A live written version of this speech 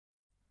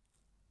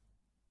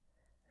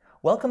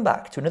Welcome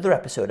back to another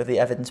episode of the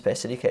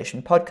Evidence-Based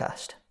Education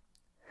podcast.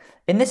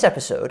 In this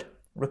episode,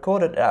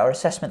 recorded at our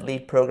Assessment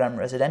Lead Programme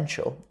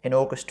Residential in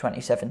August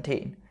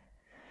 2017,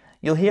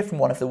 you'll hear from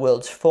one of the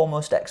world's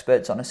foremost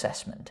experts on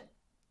assessment.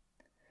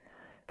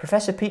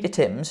 Professor Peter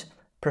Tymms,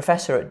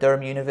 Professor at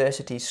Durham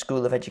University's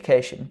School of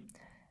Education,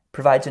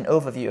 provides an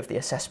overview of the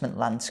assessment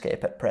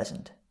landscape at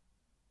present.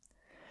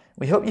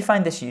 We hope you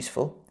find this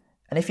useful,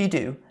 and if you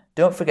do,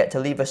 don't forget to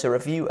leave us a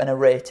review and a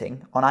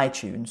rating on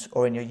iTunes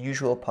or in your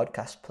usual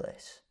podcast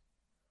place.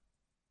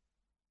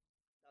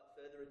 Without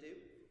further ado,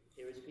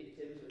 here is Peter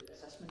Tymms with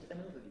Assessment and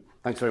Overview.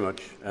 Thanks very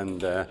much,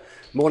 and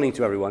morning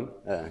to everyone.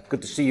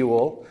 Good to see you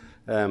all.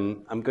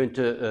 I'm going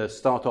to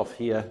start off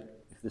here,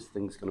 if this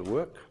thing's going to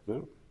work.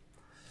 No?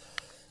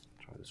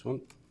 Try this one.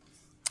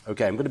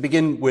 Okay, I'm going to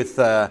begin with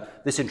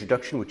this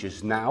introduction, which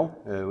is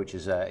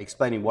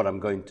explaining what I'm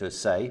going to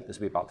say. This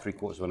will be about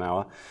 3/4 of an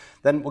hour.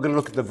 Then we're going to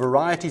look at the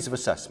varieties of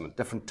assessment,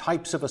 different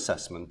types of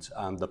assessment,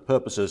 and the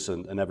purposes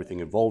and everything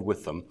involved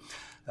with them.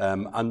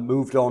 And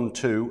moved on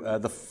to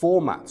the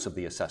formats of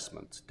the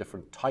assessment,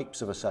 different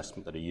types of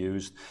assessment that are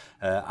used,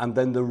 and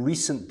then the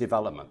recent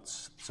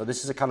developments. So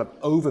this is a kind of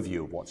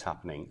overview of what's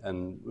happening,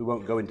 and we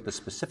won't go into the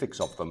specifics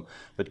of them,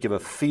 but give a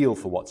feel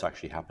for what's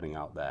actually happening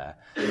out there.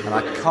 And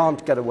I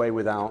can't get away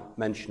without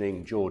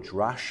mentioning George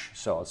Rash,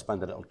 so I'll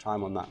spend a little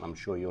time on that, and I'm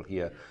sure you'll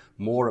hear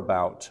more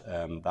about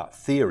that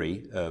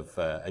theory of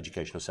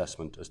education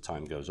assessment as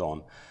time goes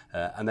on,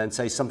 and then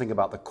say something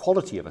about the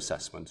quality of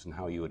assessment and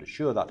how you would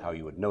assure that, how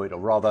you would know it, or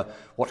rather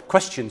what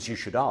questions you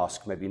should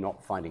ask, maybe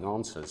not finding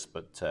answers,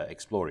 but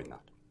exploring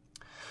that.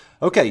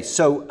 Okay,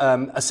 so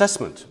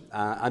assessment,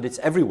 and it's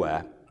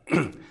everywhere,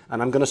 and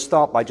I'm going to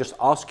start by just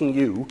asking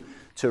you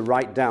to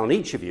write down,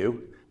 each of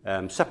you,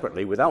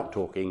 separately, without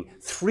talking,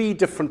 3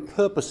 different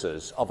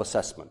purposes of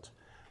assessment.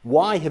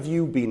 Why have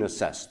you been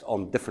assessed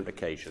on different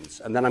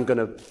occasions? And then I'm going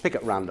to pick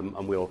at random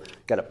and we'll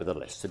get up with a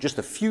list. So just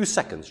a few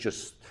seconds,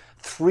 just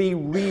 3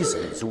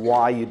 reasons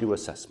why you do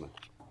assessment.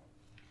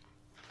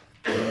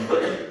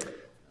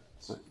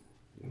 It's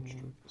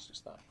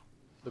just that.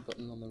 The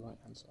button on the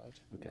right-hand side.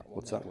 Okay,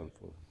 what's that one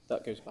for?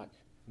 That goes back,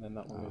 and then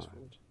that one goes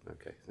forward.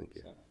 Okay, thank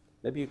you.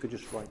 Maybe you could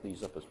just write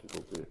these up as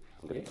people do.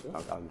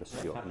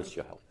 I'll miss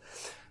your help.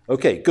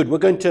 Okay, good. We're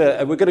going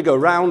to go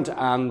around,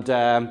 and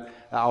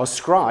our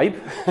scribe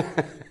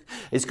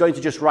is going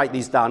to just write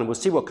these down, and we'll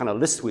see what kind of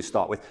list we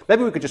start with.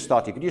 Maybe we could just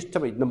start here. Could you just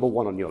tell me number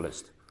 1 on your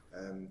list?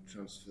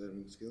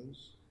 Transferring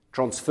skills.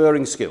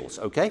 Transferring skills.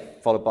 Okay,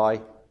 followed by.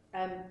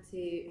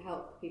 To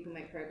help people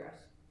make progress.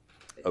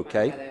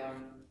 Okay. Where they are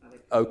and how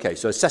they Okay,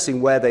 so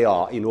assessing where they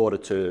are in order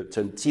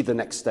to see the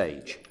next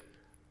stage.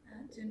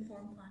 to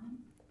inform planning.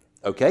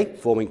 Okay,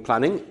 forming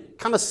planning,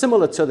 kind of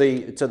similar to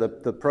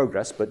the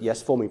progress, but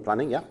yes, forming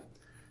planning, yeah.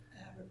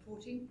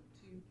 Reporting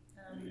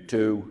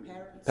To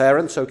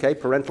parents, okay,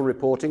 parental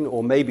reporting,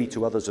 or maybe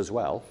to others as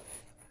well.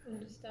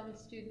 Understand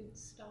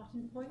students'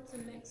 starting points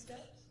and next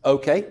steps.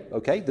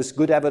 Okay, there's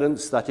good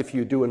evidence that if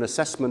you do an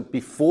assessment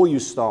before you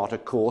start a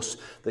course,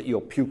 that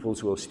your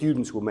pupils or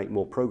students will make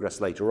more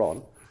progress later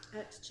on.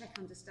 To check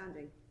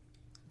understanding.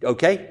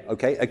 Okay,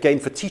 again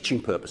for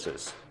teaching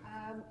purposes.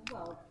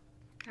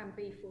 Can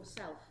be for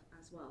self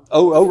as well.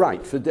 Oh,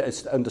 right, for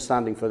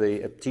understanding for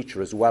the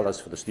teacher as well as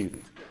for the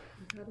student.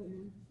 You've had all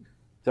mine.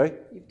 Sorry?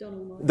 You've done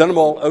all mine. Done them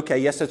all. Okay,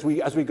 yes, as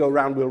we go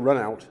around, we'll run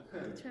out.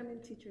 Determine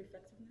teacher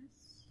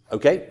effectiveness.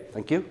 Okay,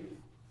 thank you.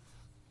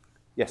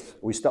 Yes,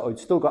 we've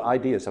still got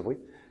ideas, have we?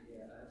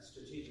 Yeah,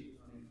 strategic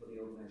planning for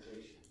the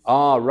organisation.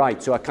 Ah,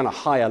 right, so a kind of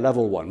higher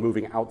level one,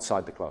 moving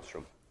outside the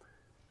classroom.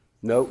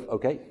 No,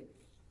 okay.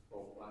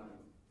 Or planning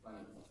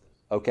process.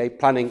 Okay,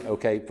 planning,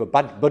 okay. For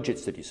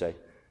budgets, did you say?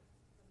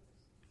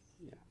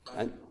 Yeah.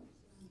 And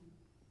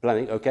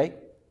planning, okay.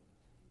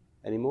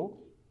 Any more?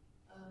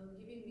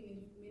 Giving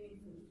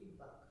meaningful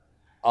feedback.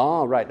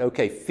 Ah, right,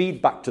 okay.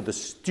 Feedback to the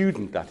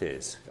student, that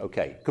is.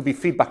 Okay. Could be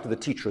feedback to the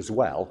teacher as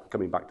well,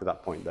 coming back to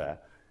that point there.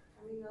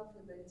 Coming up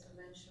with the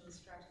intervention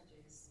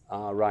strategies.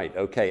 Ah, right,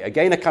 okay.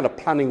 Again, a kind of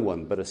planning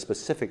one, but a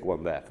specific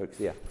one there, folks,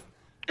 yeah.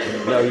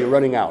 No, you're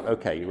running out.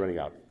 Okay, you're running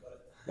out.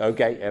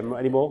 Okay,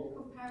 any more?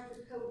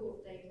 Comparative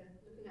cohort data,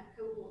 looking at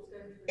cohorts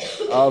going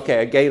through.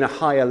 Okay, again, a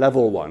higher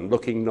level one,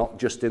 looking not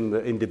just in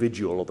the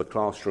individual or the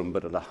classroom,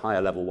 but at a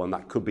higher level one.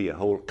 That could be a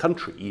whole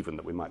country even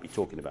that we might be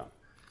talking about.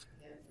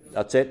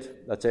 That's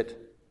it? The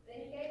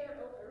indicator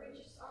of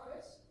reaches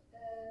others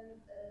and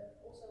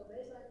also a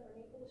baseline for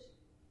new policy.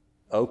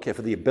 Okay,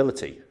 for the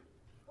ability.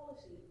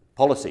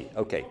 Policy.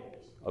 Okay,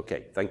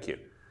 thank you.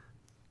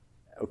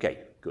 Okay,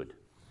 good.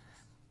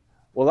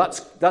 Well,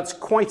 that's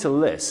quite a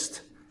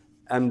list,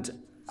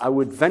 and I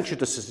would venture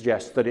to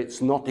suggest that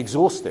it's not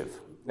exhaustive.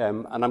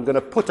 And I'm going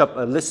to put up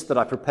a list that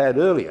I prepared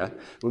earlier.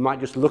 We might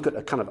just look at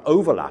a kind of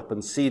overlap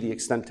and see the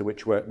extent to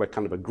which we're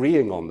kind of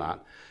agreeing on that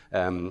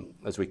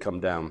as we come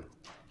down.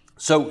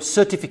 So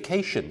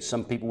certification,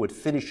 some people would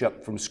finish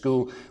up from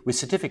school with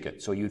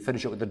certificates, or you'd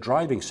finish up with a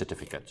driving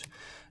certificate.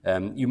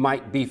 You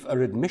might be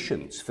for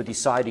admissions, for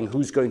deciding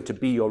who's going to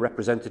be your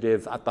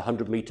representative at the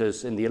 100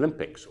 metres in the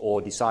Olympics,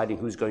 or deciding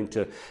who's going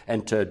to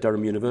enter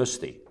Durham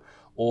University.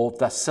 or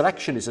the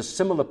selection is a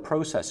similar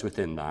process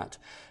within that.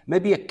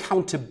 Maybe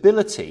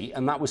accountability,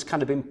 and that was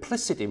kind of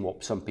implicit in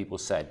what some people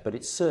said, but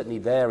it's certainly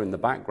there in the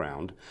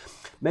background.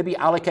 Maybe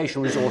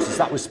allocation resources,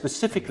 that was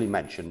specifically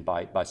mentioned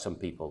by some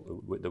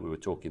people that we were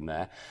talking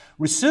there.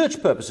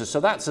 Research purposes,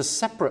 so that's a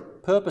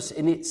separate purpose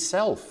in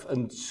itself,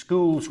 and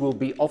schools will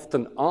be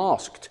often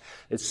asked,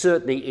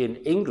 certainly in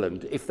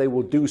England, if they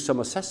will do some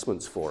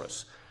assessments for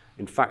us.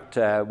 In fact,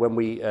 when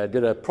we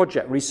did a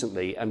project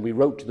recently and we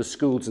wrote to the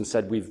schools and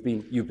said,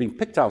 you've been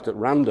picked out at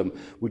random,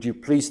 would you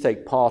please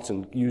take part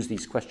and use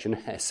these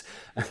questionnaires?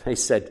 And they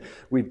said,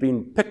 we've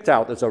been picked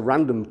out as a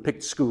random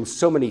picked school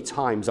so many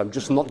times, I'm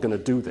just not going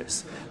to do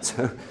this.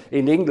 So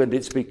in England,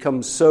 it's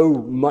become so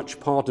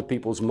much part of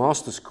people's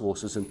master's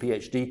courses and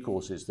PhD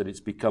courses that it's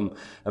become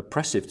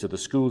oppressive to the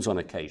schools on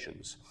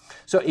occasions.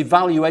 So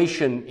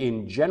evaluation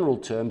in general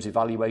terms,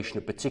 evaluation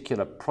of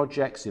particular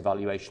projects,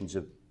 evaluations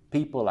of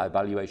people,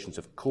 evaluations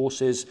of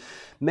courses,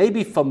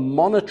 maybe for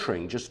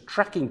monitoring, just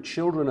tracking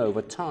children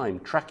over time,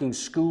 tracking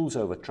schools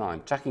over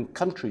time, tracking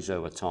countries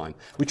over time,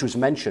 which was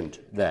mentioned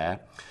there.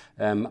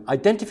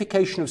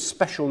 Identification of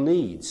special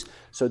needs.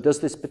 So does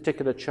this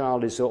particular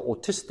child is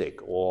autistic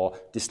or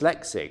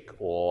dyslexic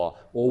or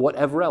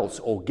whatever else,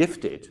 or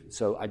gifted?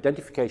 So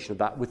identification of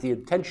that with the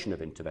intention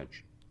of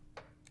intervention.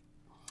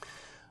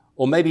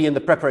 Or maybe in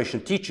the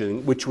preparation of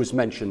teaching, which was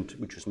mentioned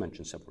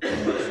several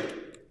times.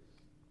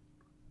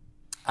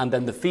 And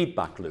then the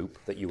feedback loop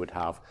that you would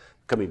have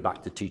coming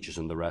back to teachers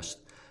and the rest.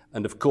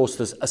 And of course,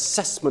 there's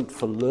assessment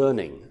for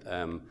learning,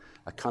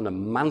 a kind of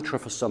mantra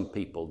for some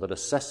people that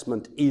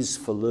assessment is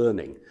for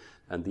learning.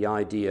 And the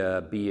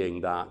idea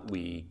being that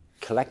we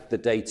collect the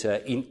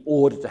data in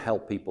order to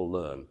help people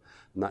learn.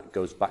 And that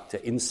goes back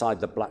to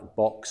inside the black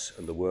box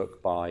and the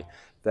work by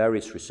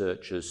various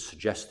researchers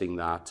suggesting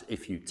that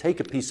if you take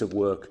a piece of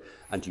work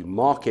and you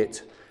mark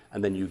it,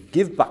 and then you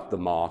give back the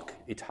mark,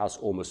 it has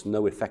almost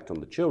no effect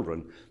on the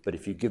children. But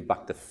if you give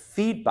back the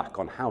feedback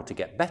on how to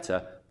get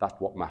better, that's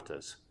what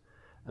matters.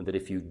 And that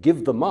if you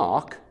give the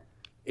mark,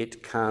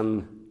 it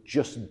can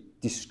just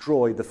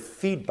destroy the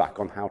feedback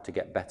on how to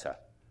get better.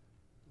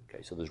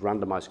 Okay, so there's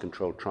randomized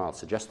controlled trials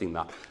suggesting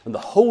that. And the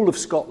whole of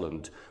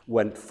Scotland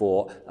went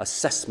for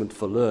assessment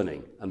for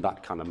learning and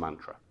that kind of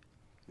mantra.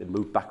 They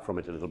moved back from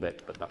it a little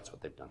bit, but that's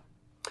what they've done.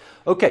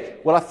 Okay,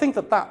 well, I think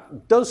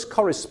that does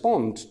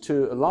correspond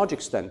to a large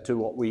extent to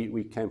what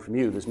we came from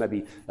you. There's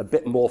maybe a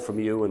bit more from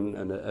you and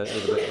a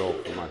little bit more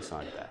from my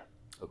side there.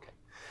 Okay.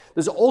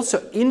 There's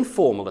also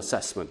informal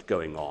assessment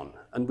going on,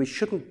 and we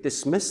shouldn't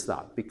dismiss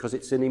that because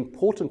it's an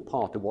important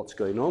part of what's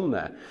going on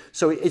there.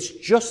 So it's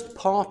just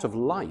part of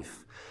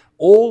life.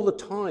 All the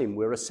time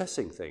we're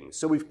assessing things.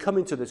 So we've come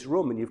into this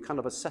room and you've kind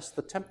of assessed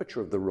the temperature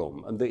of the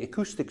room and the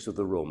acoustics of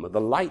the room and the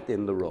light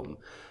in the room.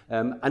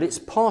 And it's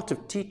part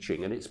of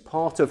teaching, and it's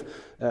part of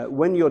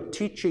when you're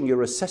teaching,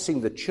 you're assessing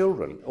the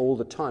children all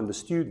the time, the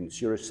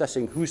students. You're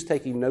assessing who's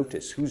taking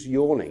notice, who's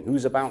yawning,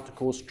 who's about to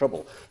cause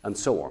trouble, and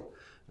so on.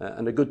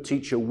 And a good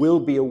teacher will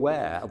be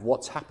aware of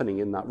what's happening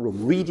in that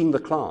room, reading the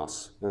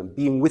class,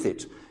 being with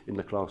it in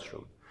the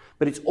classroom.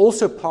 But it's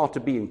also part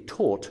of being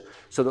taught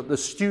so that the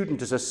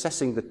student is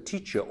assessing the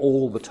teacher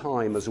all the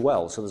time as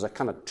well. So there's a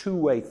kind of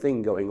two-way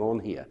thing going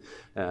on here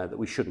that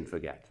we shouldn't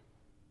forget.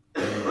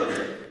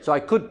 So I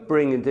could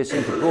bring this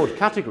into broad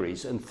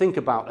categories and think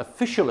about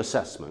official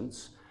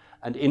assessments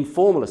and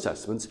informal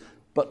assessments,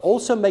 but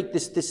also make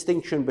this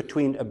distinction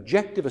between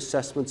objective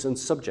assessments and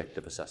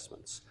subjective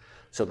assessments.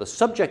 So the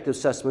subjective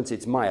assessments,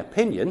 it's my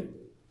opinion.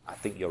 I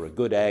think you're a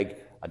good egg.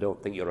 I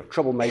don't think you're a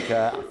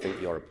troublemaker, I think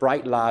you're a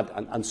bright lad,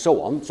 and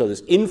so on. So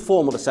there's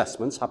informal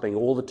assessments happening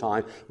all the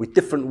time with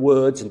different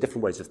words and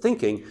different ways of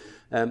thinking.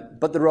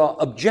 But there are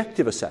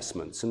objective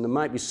assessments, and there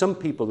might be some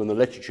people in the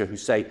literature who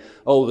say,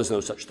 oh, there's no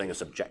such thing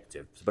as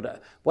objective.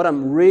 But what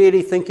I'm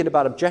really thinking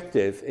about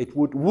objective, it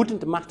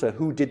wouldn't matter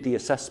who did the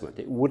assessment.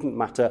 It wouldn't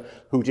matter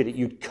who did it.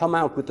 You'd come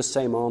out with the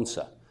same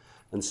answer.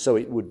 And so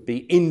it would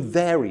be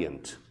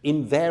invariant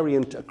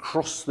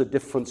across the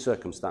different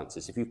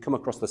circumstances. If you come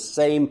across the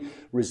same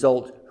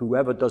result,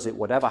 whoever does it,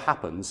 whatever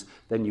happens,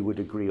 then you would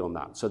agree on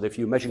that. So that if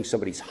you're measuring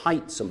somebody's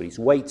height, somebody's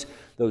weight,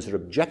 those are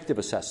objective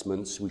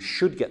assessments. We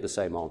should get the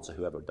same answer,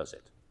 whoever does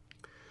it.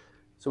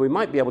 So we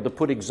might be able to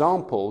put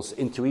examples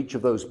into each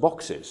of those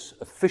boxes,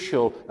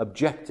 official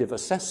objective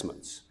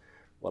assessments.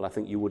 Well, I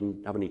think you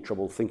wouldn't have any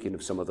trouble thinking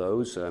of some of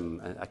those,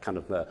 a kind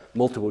of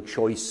multiple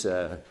choice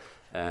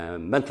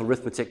mental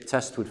arithmetic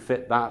test would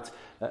fit that.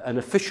 An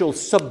official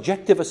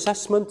subjective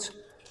assessment.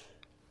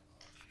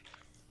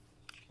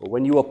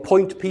 When you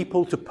appoint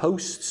people to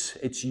posts,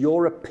 it's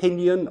your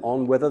opinion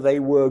on whether they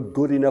were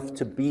good enough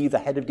to be the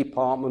head of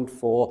department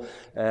for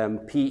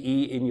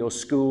PE in your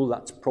school.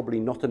 That's probably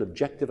not an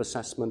objective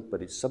assessment,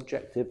 but it's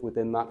subjective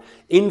within that.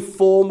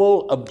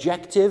 Informal,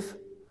 objective.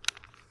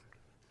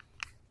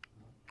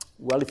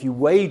 Well, if you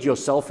weighed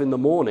yourself in the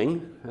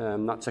morning,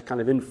 that's a kind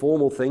of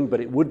informal thing,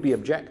 but it would be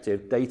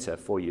objective data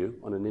for you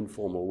on an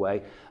informal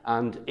way.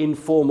 And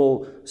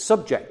informal,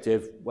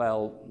 subjective,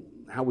 well,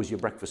 how was your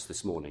breakfast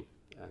this morning?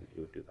 And you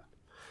would do that.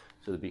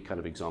 So there'd be kind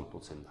of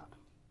examples in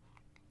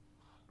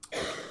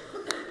that.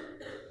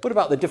 what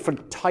about the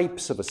different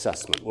types of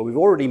assessment? Well, we've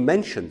already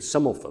mentioned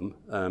some of them,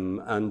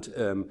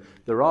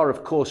 there are,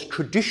 of course,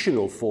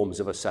 traditional forms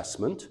of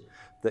assessment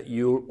that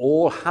you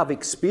all have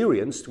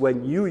experienced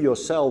when you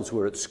yourselves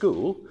were at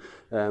school,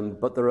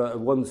 but there are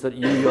ones that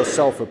you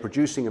yourself are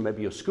producing and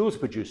maybe your school's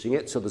producing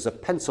it. So there's a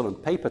pencil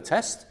and paper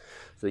test.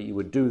 So you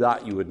would do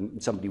that,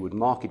 somebody would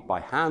mark it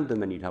by hand,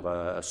 and then you'd have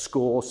a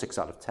score, 6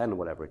 out of 10 or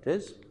whatever it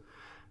is.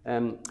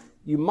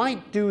 You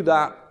might do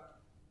that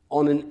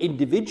on an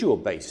individual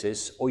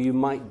basis, or you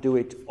might do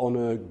it on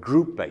a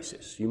group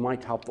basis. You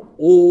might have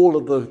all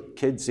of the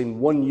kids in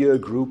one year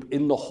group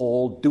in the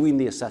hall doing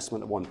the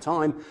assessment at one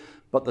time,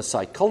 but the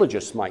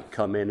psychologist might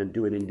come in and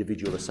do an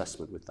individual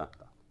assessment with that.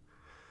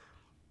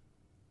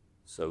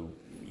 So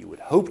you would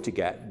hope to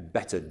get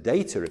better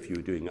data if you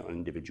were doing it on an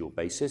individual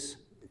basis.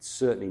 It's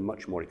certainly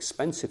much more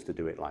expensive to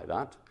do it like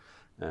that.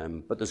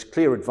 But there's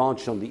clear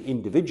advantage on the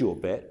individual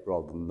bit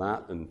rather than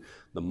that, and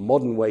the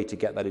modern way to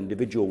get that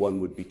individual one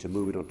would be to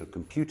move it onto a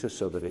computer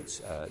so that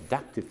it's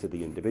adaptive to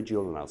the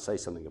individual, and I'll say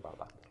something about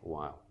that in a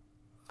while.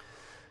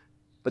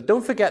 But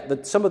don't forget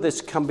that some of this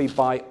can be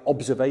by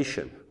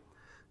observation.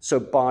 So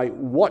by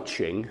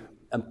watching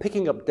and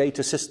picking up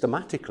data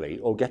systematically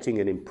or getting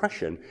an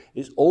impression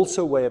is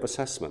also a way of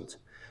assessment.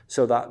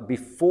 So that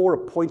before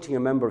appointing a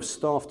member of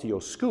staff to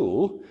your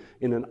school,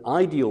 in an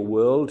ideal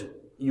world,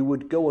 you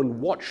would go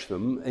and watch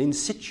them in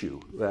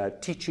situ,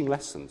 teaching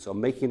lessons or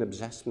making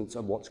assessments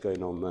of what's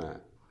going on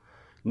there,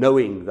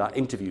 knowing that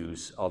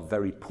interviews are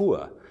very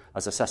poor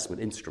as assessment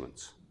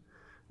instruments.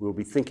 We'll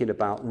be thinking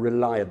about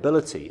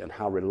reliability and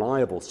how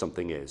reliable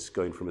something is,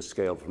 going from a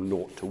scale from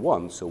 0 to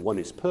 1, so 1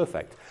 is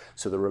perfect.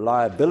 So the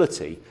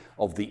reliability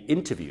of the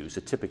interviews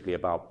are typically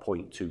about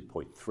 0.2,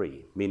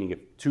 0.3, meaning if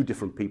 2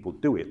 different people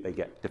do it, they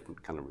get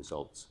different kind of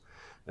results.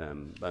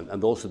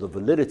 And also the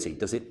validity,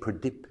 does it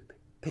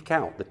pick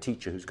out the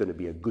teacher who's going to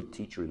be a good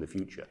teacher in the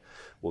future?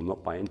 Well,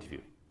 not by interview.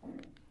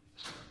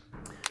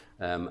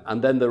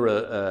 And then there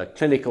are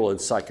clinical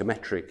and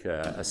psychometric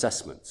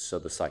assessments. So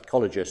the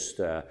psychologist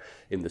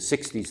in the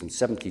 60s and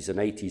 70s and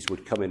 80s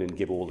would come in and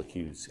give all the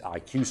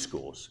IQ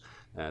scores.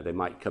 They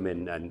might come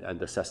in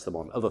and assess them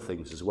on other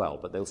things as well,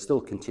 but they'll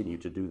still continue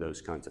to do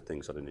those kinds of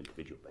things on an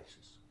individual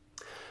basis.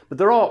 But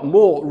there are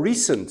more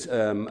recent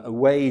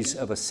ways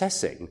of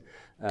assessing,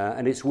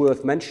 and it's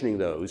worth mentioning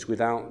those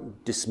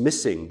without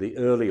dismissing the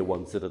earlier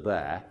ones that are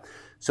there.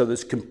 So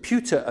there's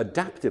computer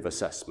adaptive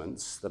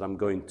assessments that I'm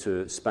going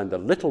to spend a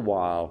little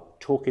while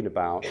talking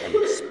about and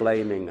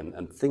explaining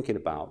and thinking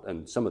about,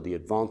 and some of the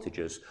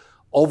advantages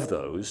of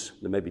those.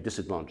 There may be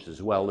disadvantages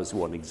as well. There's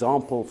one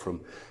example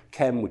from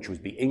Chem, which was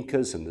the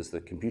Incas, and there's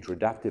the computer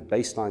adaptive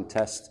baseline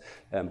test,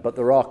 but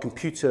there are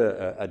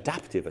computer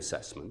adaptive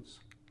assessments.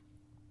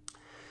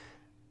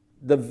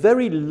 The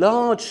very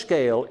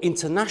large-scale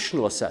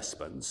international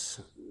assessments,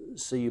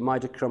 so you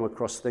might have come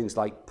across things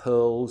like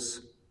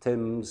Pearls,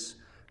 Tymms,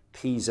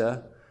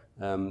 PISA,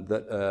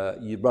 that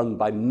you run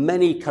by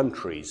many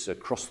countries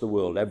across the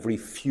world. Every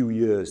few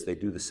years they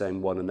do the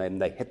same one, and then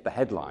they hit the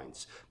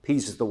headlines.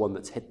 PISA is the one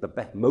that's hit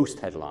the most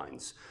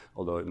headlines,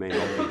 although it may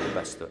not be the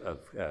best of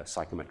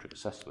psychometric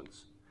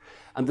assessments.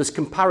 And there's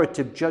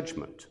comparative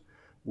judgment,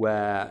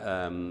 where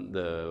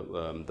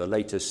the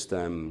latest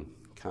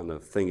kind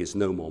of thing is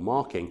no more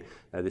marking.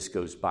 This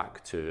goes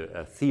back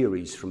to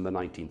theories from the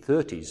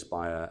 1930s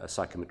by a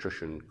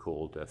psychometrician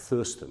called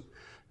Thurston.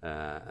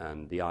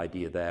 And the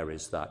idea there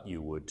is that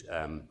you would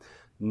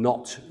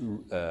not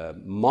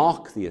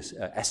mark the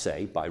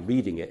essay by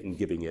reading it and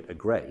giving it a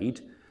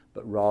grade,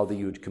 but rather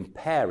you would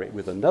compare it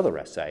with another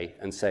essay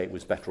and say it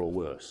was better or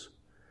worse.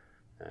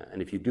 And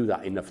if you do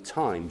that enough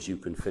times, you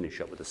can finish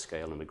up with a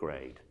scale and a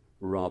grade.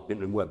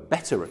 And we're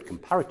better at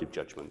comparative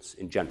judgments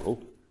in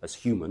general, as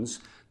humans,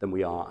 than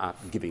we are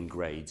at giving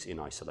grades in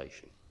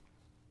isolation.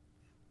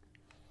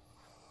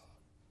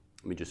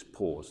 Let me just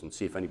pause and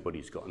see if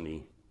anybody's got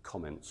any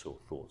comments or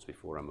thoughts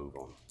before I move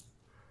on.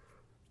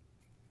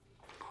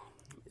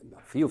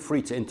 Feel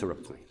free to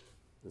interrupt me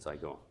as I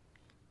go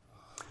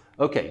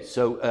on. Okay,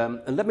 so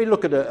and let me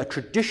look at a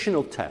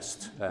traditional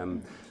test.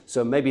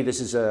 So maybe this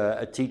is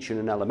a teacher in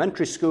an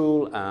elementary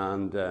school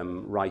and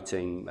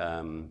writing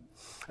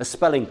a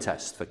spelling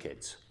test for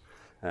kids.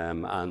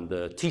 And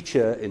the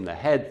teacher in the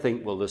head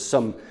think, well, there's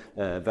some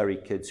very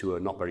kids who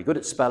are not very good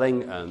at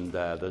spelling, and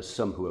there's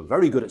some who are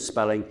very good at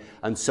spelling,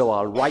 and so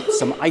I'll write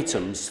some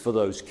items for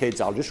those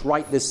kids. I'll just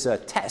write this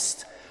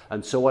test,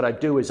 and so what I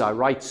do is I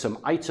write some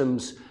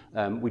items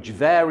which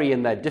vary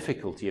in their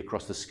difficulty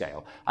across the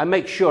scale. I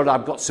make sure that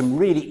I've got some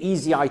really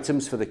easy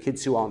items for the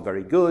kids who aren't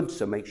very good,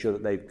 so make sure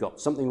that they've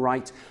got something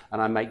right,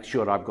 and I make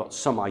sure that I've got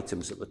some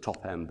items at the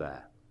top end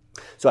there.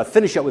 So I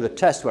finish up with a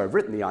test where I've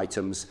written the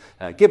items,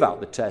 give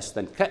out the test,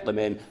 then get them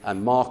in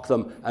and mark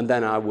them, and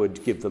then I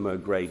would give them a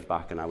grade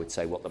back, and I would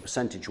say what the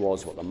percentage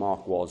was, what the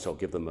mark was, or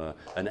give them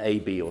an A,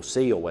 B, or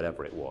C, or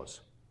whatever it was.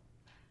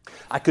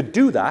 I could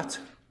do that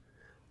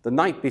the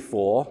night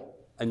before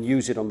and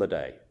use it on the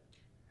day.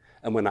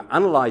 And when I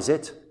analyze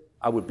it,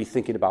 I would be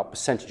thinking about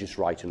percentages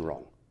right and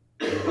wrong.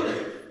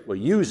 We're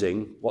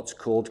using what's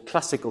called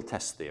classical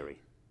test theory.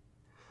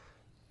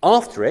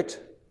 After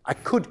it, I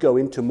could go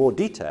into more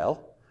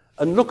detail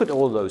and look at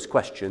all those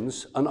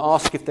questions and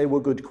ask if they were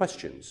good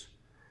questions.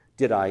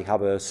 Did I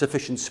have a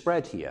sufficient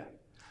spread here?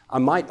 I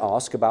might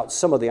ask about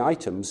some of the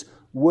items.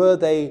 Were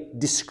they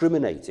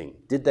discriminating?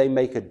 Did they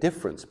make a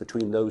difference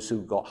between those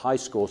who got high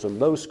scores and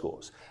low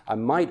scores? I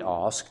might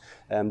ask,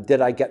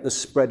 did I get the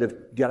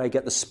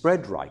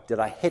spread right? Did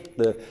I hit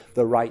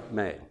the right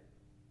male?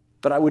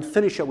 But I would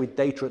finish up with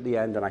data at the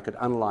end and I could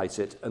analyze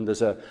it. And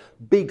there's a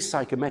big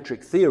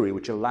psychometric theory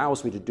which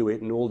allows me to do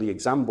it, and all the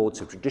exam boards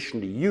have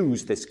traditionally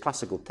used this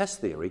classical test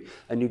theory,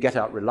 and you get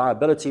out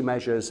reliability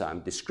measures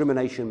and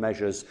discrimination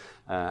measures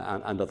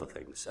and other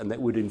things, and that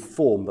would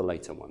inform the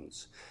later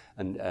ones.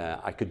 And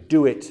I could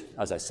do it,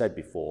 as I said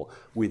before,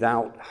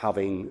 without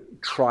having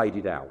tried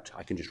it out.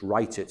 I can just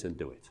write it and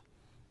do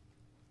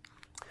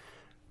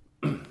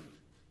it.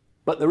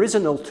 But there is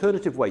an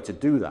alternative way to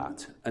do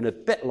that, and a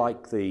bit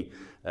like the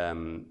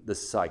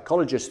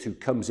psychologist who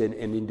comes in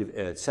and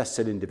assesses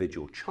an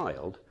individual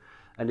child,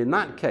 and in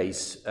that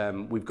case,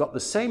 we've got the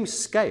same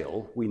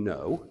scale, we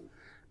know,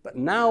 but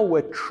now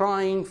we're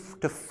trying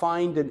to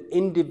find an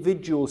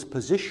individual's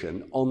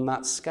position on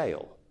that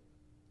scale.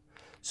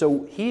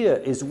 So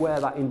here is where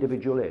that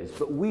individual is,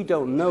 but we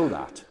don't know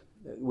that.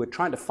 We're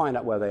trying to find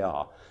out where they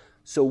are.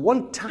 So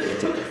one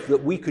tactic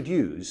that we could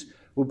use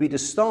would be to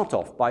start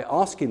off by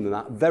asking them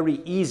that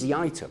very easy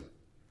item.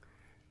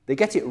 They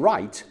get it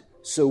right,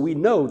 so we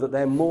know that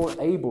they're more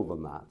able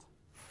than that.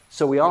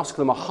 So we ask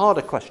them a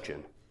harder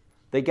question.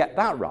 They get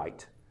that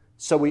right,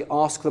 so we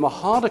ask them a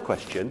harder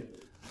question,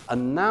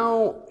 and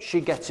now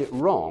she gets it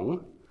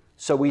wrong,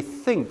 so we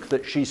think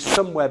that she's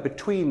somewhere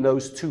between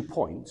those 2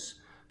 points.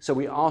 So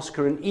we ask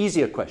her an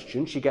easier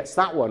question, she gets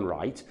that one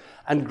right,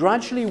 and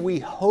gradually we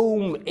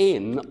home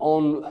in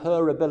on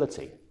her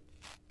ability.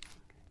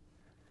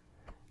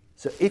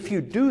 So if you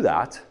do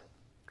that,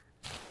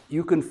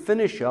 you can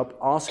finish up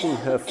asking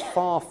her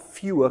far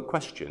fewer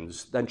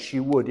questions than she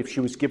would if she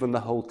was given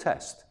the whole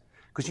test.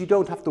 Because you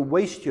don't have to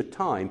waste your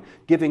time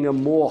giving her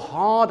more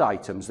hard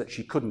items that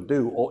she couldn't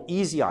do or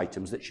easy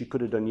items that she could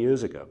have done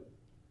years ago.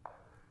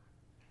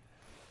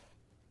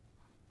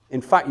 In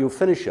fact, you'll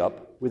finish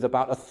up with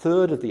about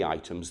 1/3 of the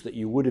items that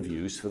you would have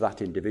used for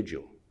that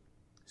individual.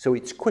 So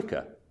it's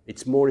quicker,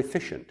 it's more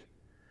efficient.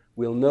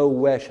 We'll know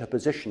where her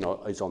position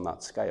is on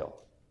that scale.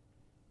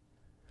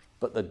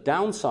 But the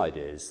downside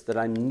is that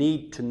I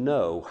need to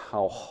know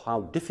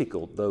how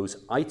difficult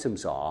those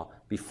items are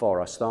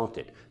before I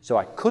started. So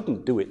I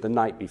couldn't do it the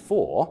night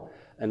before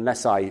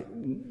unless I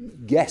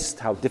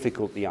guessed how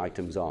difficult the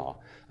items are.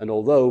 And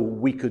although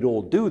we could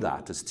all do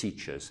that as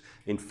teachers,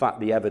 in fact,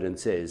 the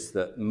evidence is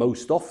that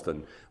most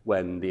often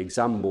when the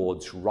exam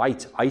boards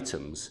write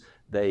items,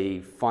 they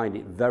find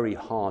it very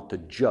hard to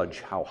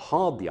judge how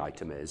hard the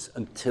item is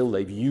until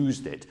they've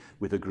used it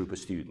with a group of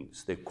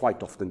students. They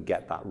quite often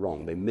get that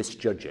wrong. They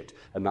misjudge it,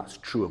 and that's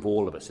true of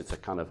all of us. It's a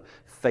kind of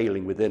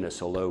failing within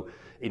us, although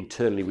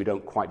internally we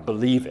don't quite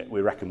believe it.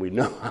 We reckon we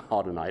know how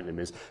hard an item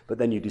is, but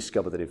then you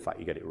discover that in fact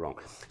you get it wrong.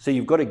 So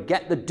you've got to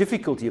get the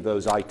difficulty of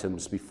those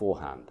items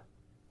beforehand.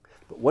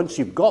 But once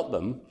you've got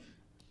them,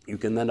 you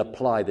can then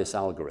apply this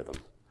algorithm.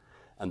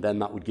 And then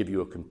that would give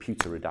you a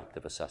computer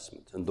adaptive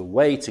assessment. And the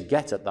way to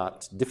get at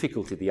that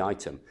difficulty of the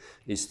item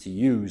is to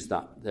use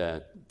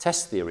that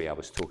test theory I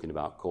was talking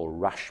about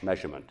called Rasch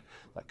measurement.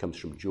 That comes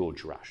from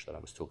George Rasch that I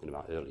was talking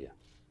about earlier.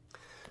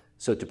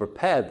 So to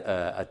prepare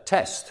a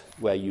test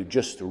where you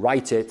just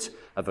write it,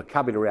 a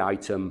vocabulary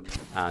item,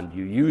 and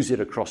you use it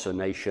across a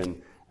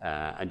nation,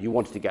 and you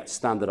wanted to get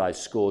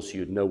standardized scores so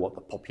you'd know what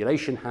the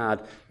population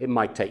had, it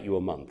might take you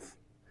a month.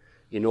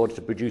 In order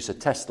to produce a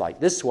test like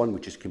this one,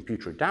 which is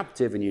computer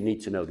adaptive, and you need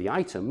to know the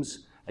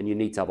items, and you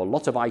need to have a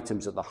lot of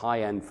items at the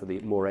high end for the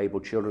more able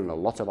children, and a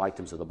lot of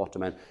items at the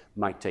bottom end,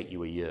 might take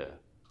you a year.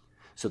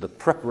 So the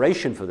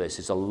preparation for this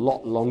is a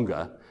lot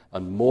longer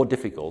and more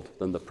difficult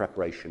than the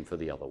preparation for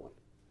the other one.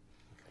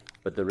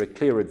 But there are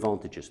clear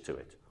advantages to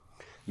it.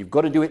 You've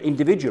got to do it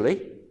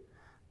individually,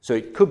 so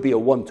it could be a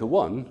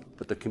one-to-one,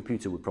 but the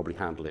computer would probably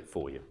handle it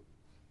for you.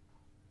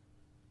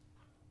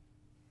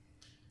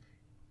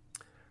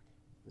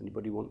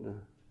 Anybody want to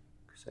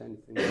say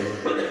anything?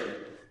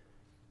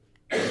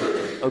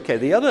 Okay,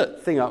 the other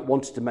thing I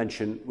wanted to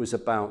mention was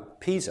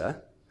about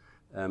PISA.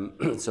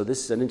 So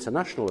this is an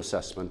international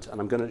assessment,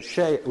 and I'm going to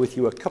share with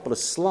you a couple of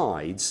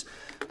slides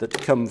that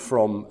come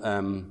from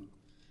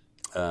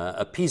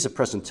a PISA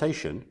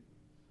presentation.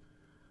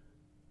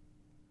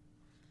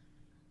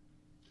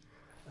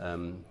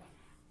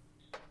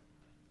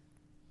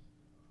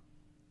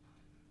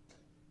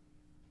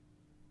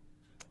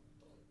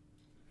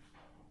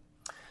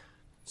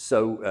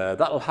 So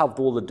that'll have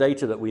all the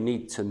data that we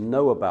need to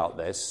know about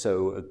this.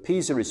 So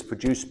PISA is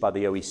produced by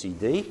the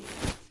OECD.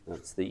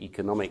 That's the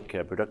economic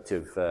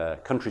productive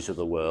countries of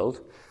the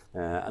world.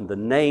 And the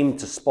name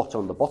to spot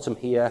on the bottom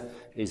here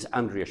is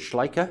Andreas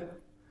Schleicher.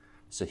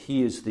 So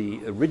he is the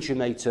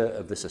originator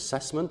of this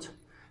assessment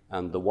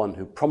and the one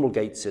who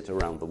promulgates it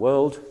around the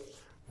world.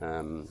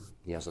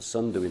 He has a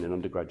son doing an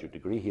undergraduate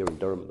degree here in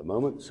Durham at the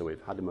moment, so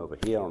we've had him over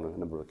here on a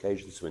number of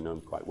occasions, so we know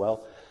him quite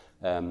well.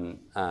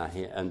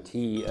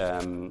 He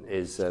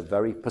is a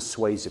very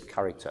persuasive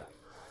character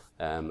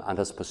and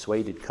has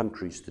persuaded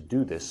countries to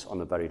do this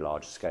on a very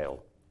large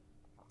scale.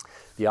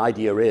 The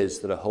idea is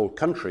that a whole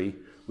country,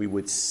 we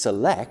would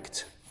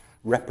select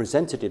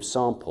representative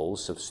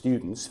samples of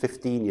students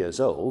 15 years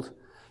old,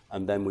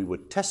 and then we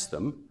would test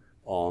them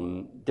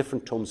on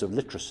different terms of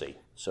literacy.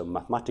 So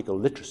mathematical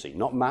literacy,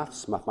 not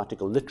maths,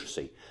 mathematical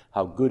literacy.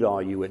 How good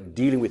are you at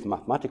dealing with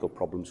mathematical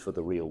problems for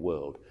the real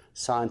world?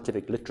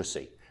 Scientific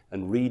literacy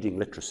and reading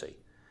literacy.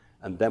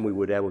 And then we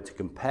would be able to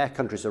compare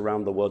countries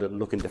around the world and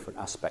look in different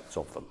aspects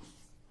of them.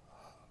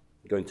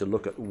 I'm going to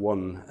look at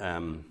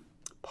one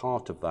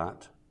part of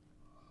that.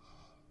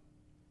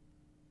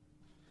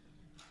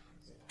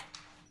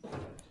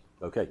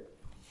 Okay.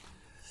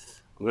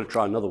 I'm going to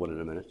try another one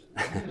in a minute.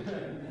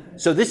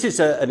 So this is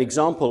an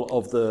example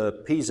of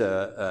the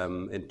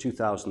PISA in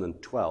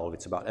 2012.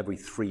 It's about every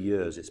 3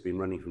 years. It's been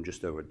running from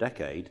just over a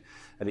decade.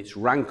 And it's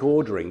rank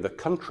ordering the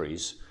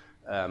countries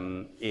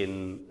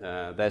in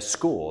their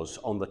scores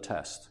on the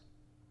test.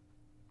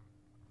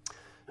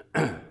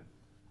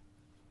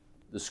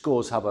 The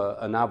scores have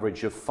an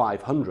average of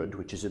 500,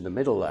 which is in the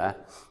middle there.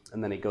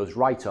 And then it goes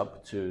right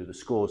up to the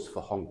scores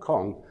for Hong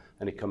Kong.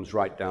 And it comes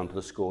right down to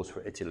the scores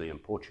for Italy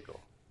and Portugal.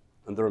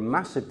 And there are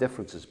massive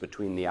differences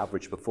between the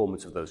average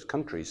performance of those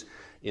countries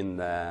in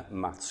their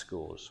math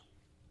scores.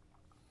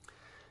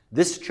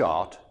 This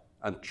chart,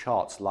 and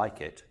charts like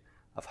it,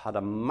 have had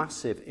a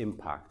massive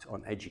impact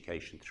on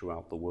education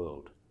throughout the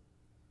world.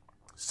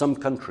 Some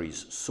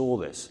countries saw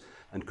this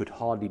and could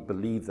hardly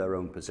believe their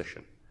own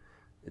position.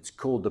 It's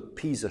called the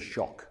PISA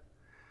shock.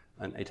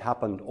 And it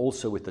happened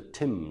also with the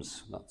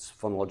Tymms. That's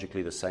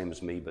phonologically the same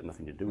as me, but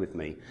nothing to do with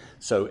me.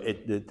 So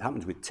it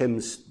happened with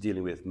Tymms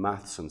dealing with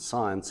maths and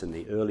science in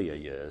the earlier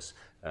years.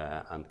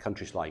 And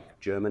countries like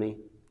Germany,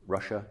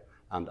 Russia,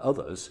 and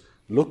others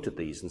looked at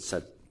these and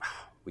said,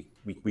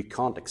 we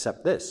can't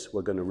accept this.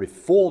 We're going to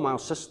reform our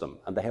system.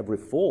 And they have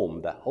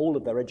reformed the whole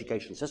of their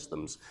education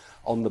systems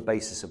on the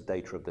basis of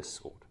data of this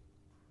sort.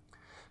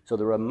 So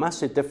there are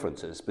massive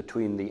differences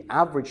between the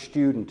average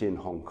student in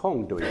Hong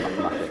Kong doing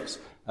mathematics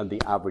and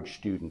the average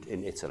student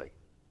in Italy.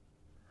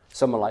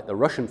 Someone like the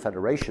Russian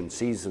Federation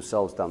sees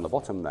themselves down the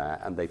bottom there,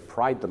 and they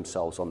pride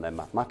themselves on their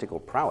mathematical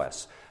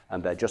prowess,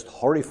 and they're just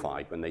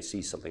horrified when they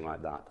see something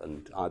like that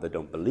and either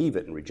don't believe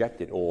it and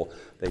reject it, or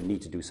they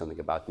need to do something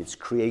about it. It's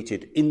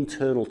created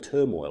internal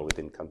turmoil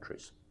within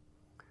countries.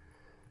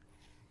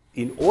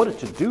 In order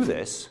to do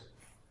this,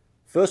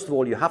 first of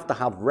all, you have to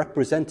have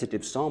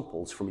representative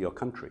samples from your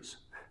countries.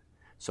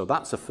 So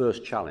that's the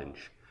first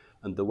challenge.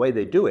 And the way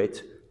they do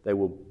it, they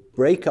will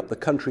break up the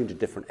country into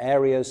different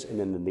areas, and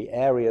then in the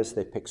areas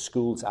they pick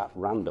schools at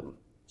random,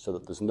 so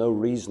that there's no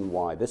reason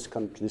why this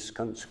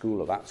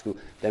school or that school.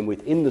 Then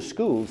within the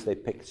schools, they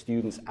pick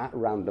students at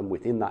random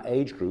within that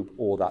age group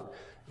or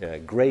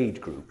that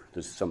grade group.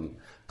 There's some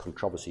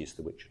controversy as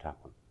to which should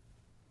happen.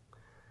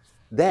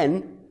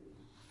 Then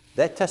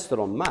they're tested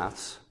on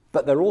maths,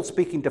 but they're all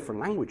speaking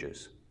different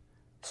languages.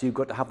 So you've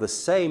got to have the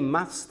same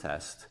maths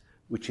test,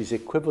 which is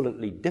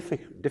equivalently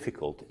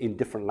difficult in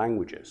different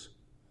languages.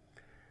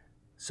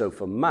 So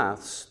for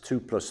maths, 2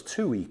 +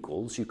 2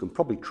 equals, you can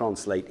probably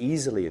translate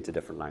easily into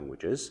different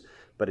languages,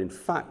 but in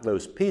fact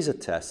those PISA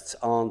tests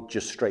aren't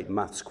just straight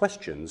maths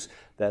questions,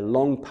 they're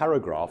long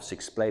paragraphs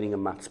explaining a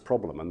maths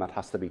problem, and that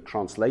has to be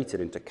translated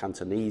into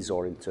Cantonese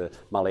or into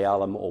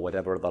Malayalam or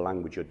whatever other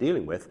language you're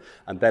dealing with,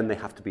 and then they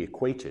have to be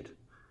equated.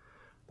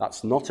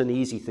 That's not an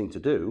easy thing to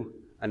do,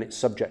 and it's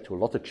subject to a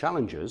lot of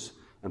challenges,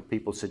 and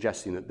people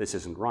suggesting that this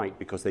isn't right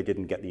because they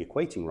didn't get the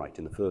equating right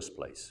in the first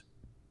place.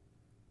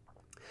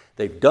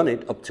 They've done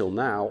it up till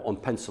now on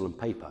pencil and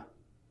paper,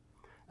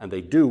 and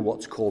they do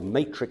what's called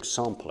matrix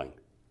sampling.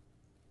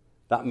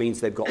 That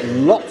means they've got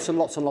lots and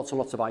lots and lots and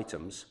lots of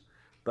items,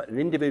 but an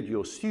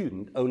individual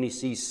student only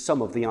sees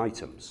some of the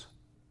items.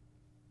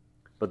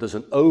 But there's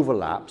an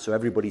overlap, so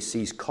everybody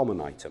sees common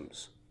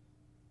items.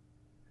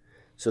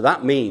 So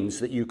that means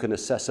that you can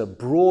assess a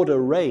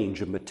broader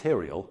range of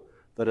material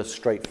than a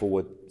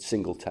straightforward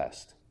single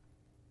test.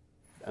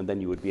 And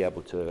then you would be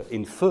able to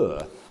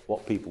infer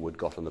what people would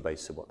got on the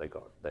basis of what they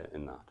got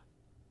in that.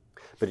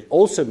 But it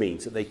also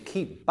means that they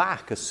keep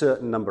back a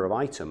certain number of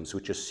items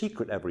which are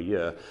secret every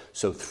year.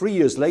 So 3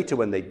 years later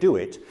when they do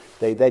it,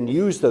 they then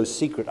use those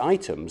secret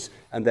items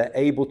and they're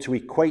able to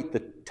equate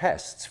the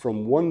tests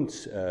from one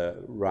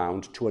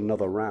round to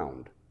another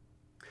round.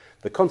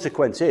 The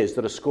consequence is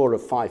that a score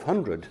of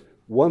 500,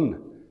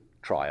 one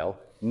trial,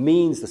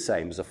 means the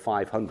same as a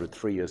 500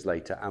 3 years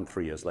later and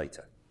 3 years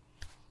later.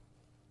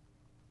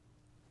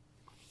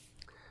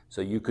 So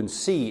you can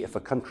see if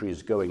a country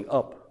is going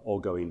up or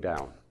going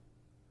down.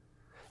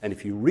 And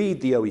if you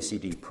read the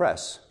OECD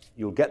press,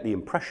 you'll get the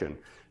impression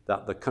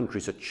that the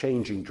countries are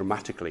changing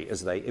dramatically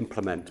as they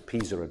implement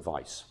PISA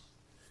advice.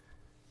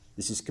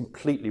 This is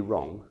completely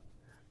wrong.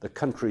 The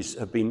countries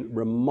have been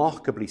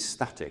remarkably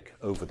static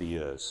over the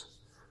years.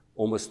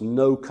 Almost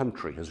no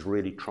country has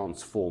really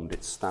transformed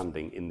its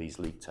standing in these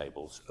league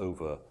tables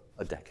over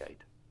a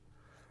decade.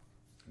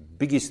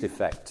 biggest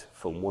effect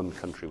from one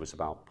country was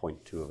about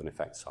 0.2 of an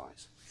effect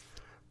size.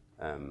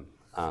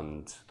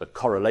 And the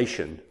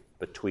correlation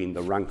between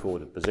the rank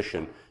ordered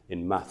position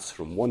in maths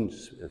from one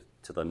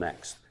to the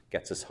next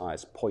gets as high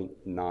as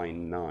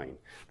 0.99.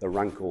 The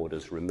rank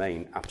orders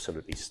remain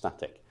absolutely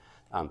static,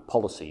 and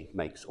policy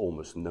makes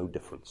almost no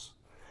difference.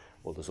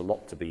 Well, there's a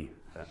lot to be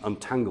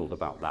untangled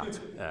about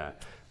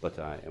that, but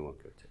I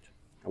won't go into it.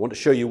 I want to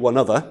show you one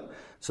other,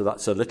 so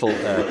that's a little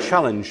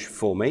challenge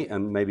for me,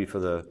 and maybe for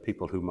the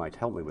people who might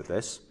help me with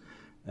this.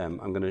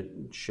 I'm going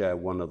to share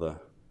one other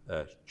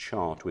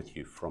chart with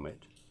you from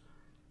it,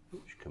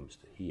 which comes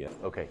to here.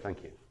 Okay, thank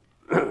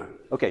you.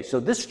 Okay,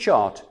 so this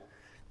chart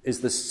is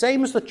the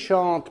same as the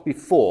chart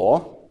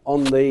before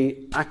on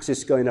the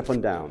axis going up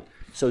and down.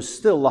 So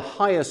still the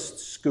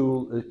highest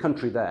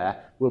country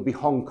there will be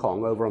Hong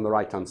Kong over on the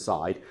right-hand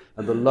side,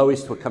 and the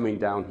lowest we're coming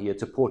down here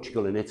to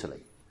Portugal and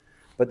Italy.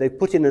 But they've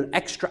put in an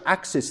extra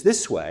axis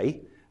this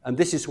way, and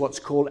this is what's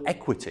called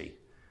equity.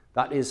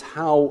 That is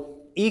how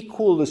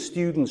equal the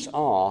students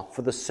are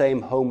for the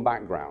same home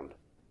background.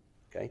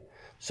 Okay?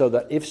 So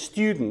that if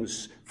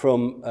students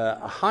from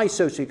a high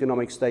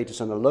socioeconomic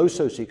status and a low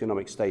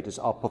socioeconomic status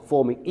are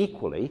performing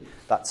equally,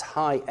 that's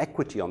high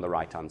equity on the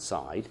right-hand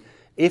side.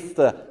 If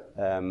the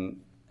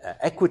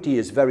equity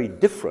is very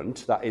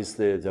different, that is,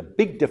 there's a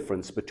big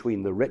difference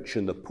between the rich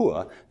and the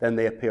poor, then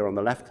they appear on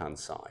the left-hand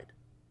side.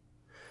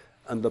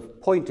 And the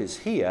point is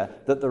here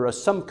that there are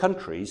some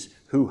countries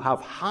who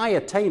have high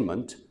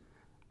attainment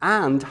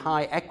and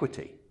high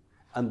equity.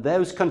 And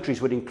those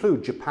countries would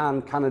include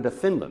Japan, Canada,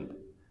 Finland.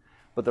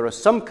 But there are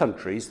some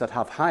countries that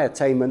have high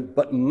attainment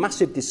but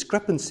massive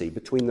discrepancy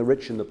between the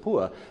rich and the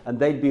poor, and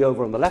they'd be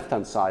over on the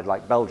left-hand side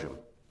like Belgium.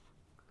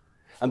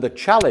 And the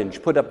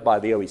challenge put up by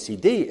the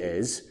OECD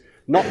is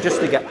not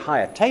just to get high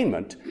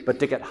attainment, but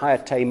to get high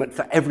attainment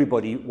for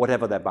everybody,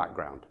 whatever their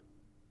background.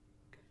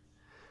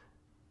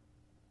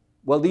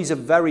 Well, these are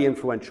very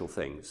influential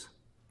things.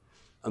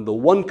 And the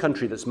one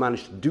country that's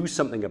managed to do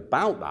something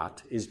about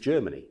that is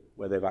Germany,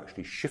 where they've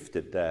actually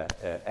shifted their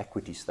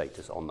equity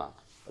status on that,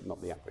 but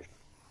not the average.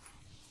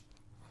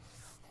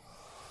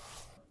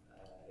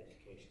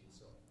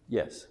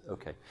 Yes,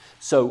 okay.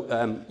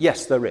 So,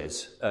 yes, there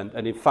is.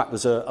 And in fact,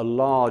 there's a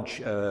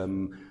large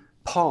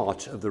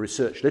part of the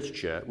research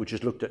literature which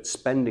has looked at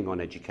spending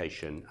on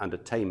education and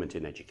attainment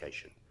in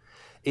education.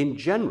 In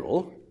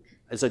general,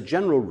 as a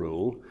general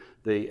rule,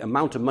 the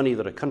amount of money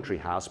that a country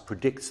has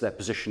predicts their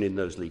position in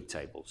those league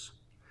tables.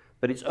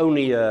 But it's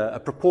only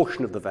a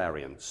proportion of the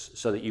variance,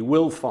 so that you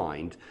will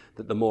find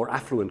that the more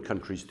affluent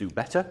countries do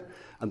better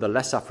and the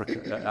less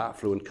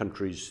affluent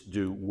countries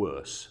do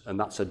worse. And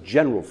that's a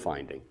general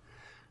finding.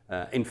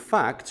 In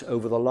fact,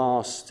 over the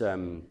last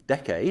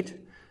decade,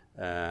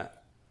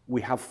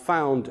 we have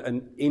found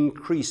an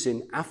increase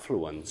in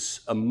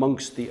affluence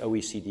amongst the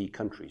OECD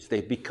countries.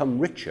 They've become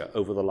richer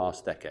over the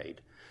last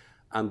decade,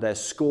 and their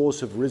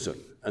scores have risen.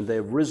 And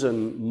they've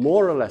risen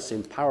more or less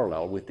in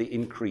parallel with the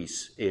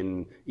increase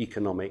in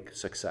economic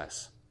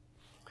success.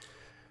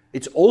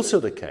 It's also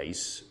the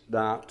case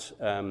that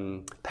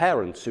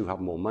parents who have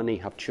more money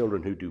have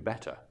children who do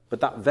better. But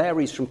that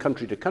varies from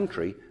country to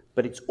country,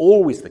 but it's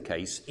always the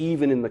case,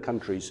 even in the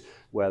countries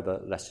where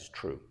the less is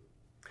true.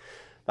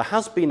 There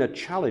has been a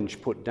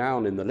challenge put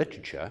down in the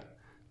literature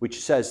which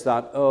says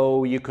that,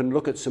 oh, you can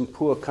look at some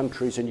poor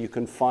countries and you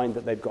can find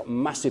that they've got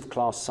massive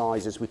class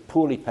sizes with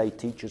poorly paid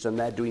teachers and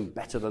they're doing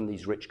better than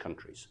these rich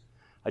countries.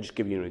 I'll just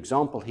give you an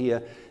example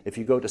here. If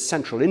you go to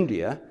central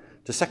India,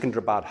 to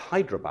Secunderabad,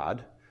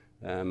 Hyderabad,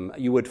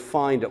 you would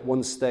find at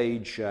one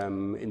stage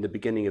in the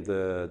beginning of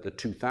the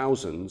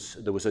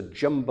 2000s, there was a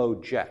jumbo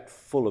jet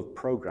full of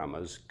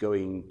programmers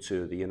going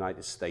to the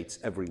United States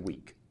every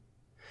week.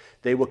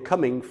 They were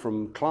coming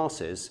from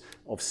classes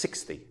of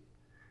 60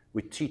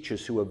 with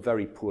teachers who were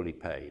very poorly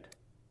paid.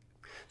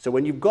 So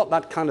when you've got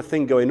that kind of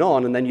thing going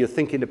on and then you're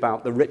thinking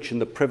about the rich and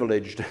the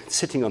privileged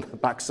sitting on the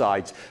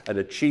backsides and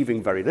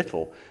achieving very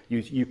little,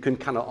 you can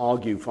kind of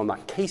argue from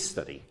that case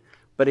study.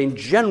 But in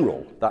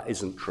general, that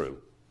isn't true.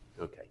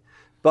 Okay.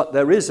 But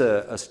there is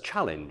a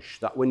challenge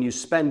that when you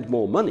spend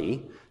more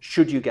money,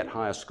 should you get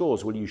higher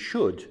scores? Well, you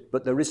should,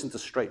 but there isn't a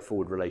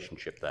straightforward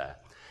relationship there.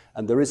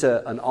 And there is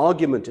an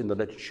argument in the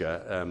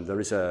literature. There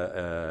is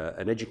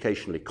an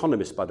educational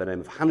economist by the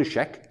name of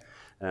Hanushek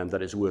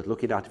that is worth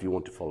looking at if you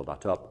want to follow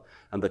that up.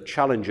 And the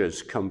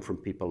challenges come from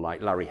people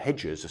like Larry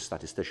Hedges, a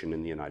statistician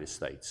in the United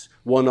States.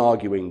 One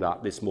arguing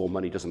that this more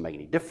money doesn't make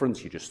any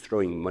difference, you're just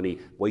throwing money,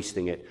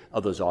 wasting it.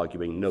 Others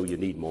arguing, no, you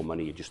need more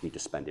money, you just need to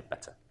spend it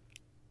better.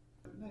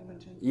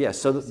 Yes,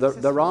 so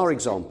there are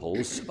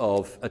examples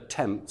of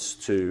attempts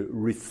to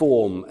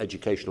reform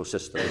educational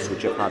systems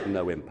which have had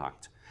no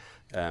impact.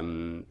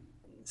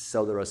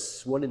 So there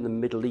is one in the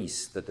Middle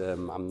East that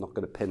I'm not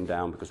going to pin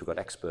down because we've got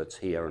experts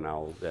here and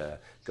I'll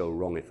go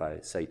wrong if I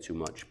say too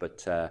much,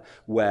 but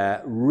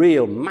where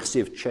real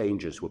massive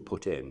changes were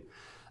put in.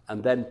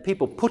 And then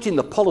people put in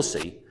the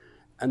policy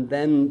and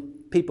then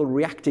people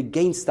react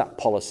against that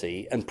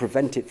policy and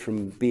prevent it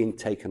from being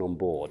taken on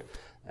board.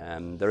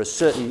 There are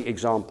certain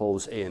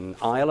examples in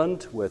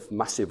Ireland with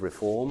massive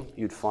reform.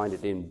 You'd find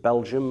it in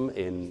Belgium,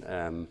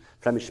 in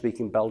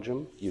Flemish-speaking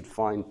Belgium. You'd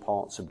find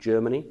parts of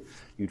Germany.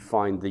 You'd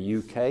find the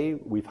UK.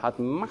 We've had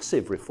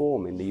massive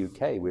reform in the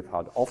UK. We've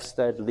had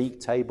Ofsted, league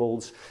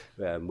tables.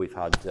 We've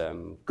had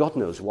God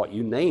knows what,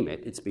 you name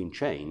it, it's been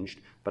changed.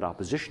 But our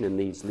position in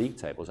these league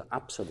tables are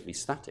absolutely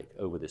static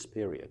over this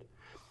period.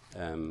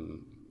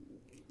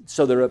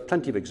 So there are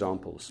plenty of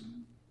examples.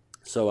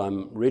 So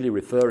I'm really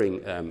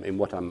referring in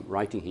what I'm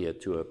writing here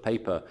to a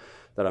paper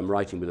that I'm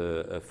writing with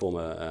a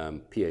former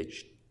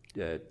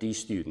PhD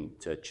student,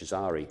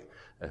 Cesari,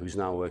 who's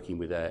now working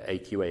with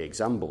AQA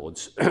exam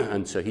boards.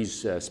 And so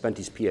he's spent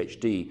his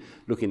PhD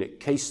looking at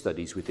case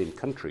studies within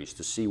countries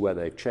to see where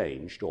they've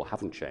changed or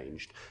haven't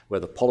changed, where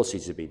the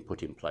policies have been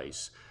put in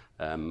place.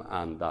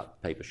 And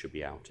that paper should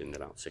be out in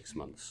about 6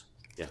 months.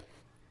 Yeah.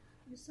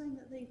 You're saying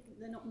that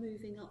they're not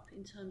moving up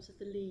in terms of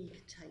the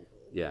league table.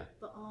 Yeah.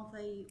 But are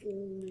they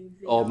all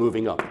moving up? All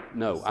moving up.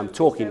 No, So I'm is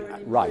talking, there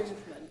an right.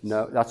 improvement?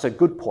 No, that's a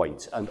good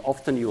point. And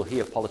often you'll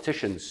hear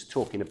politicians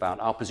talking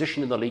about our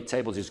position in the league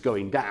tables is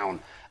going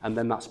down. And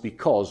then that's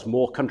because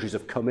more countries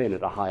have come in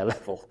at a higher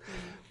level.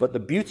 But the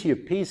beauty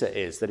of PISA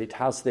is that it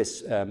has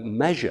this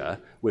measure,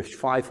 which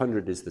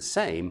 500 is the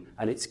same,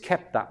 and it's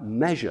kept that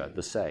measure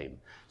the same.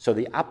 So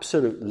the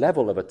absolute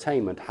level of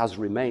attainment has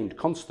remained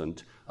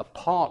constant,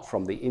 apart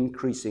from the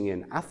increasing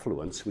in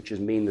affluence, which has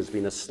mean there's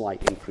been a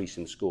slight increase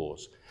in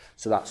scores.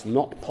 So that's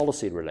not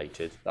policy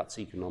related, that's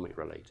economic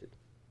related.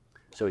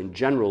 So in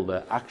general,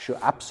 the actual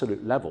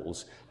absolute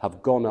levels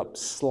have gone up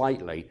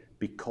slightly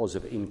because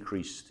of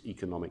increased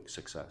economic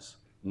success,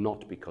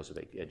 not because of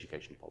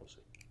education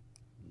policy.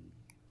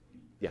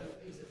 Yeah.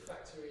 Is it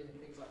factor in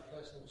things like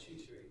personal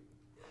tutoring?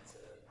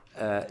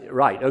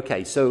 Right,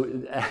 okay, so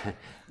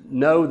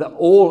no,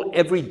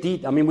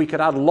 I mean, we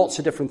could add lots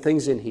of different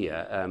things in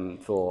here,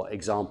 for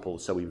example,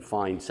 so we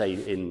find, say,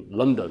 in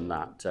London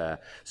that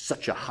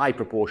such a high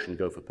proportion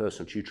go for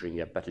personal tutoring,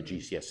 you have better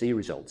GCSE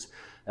results.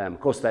 Of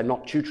course, they're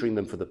not tutoring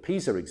them for the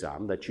PISA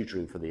exam, they're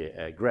tutoring for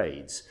the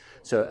grades.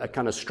 So a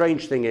kind of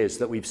strange thing is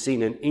that we've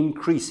seen an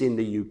increase in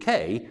the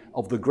UK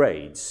of the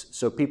grades.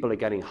 So people are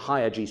getting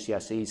higher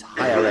GCSEs,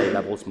 higher A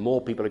levels, more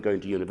people are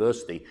going to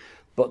university,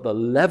 but the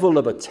level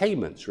of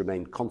attainments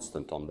remain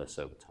constant on this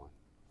over time.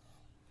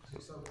 So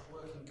some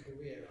working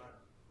career,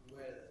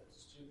 where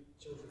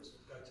children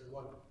go to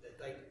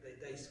their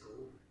day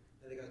school,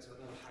 then they go to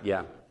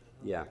another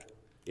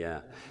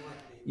Yeah.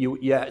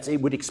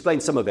 It would explain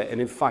some of it. And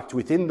in fact,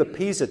 within the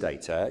PISA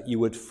data, you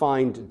would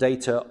find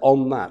data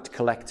on that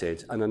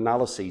collected and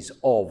analyses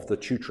of the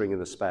tutoring in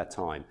the spare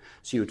time.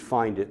 So you would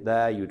find it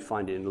there, you'd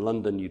find it in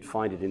London, you'd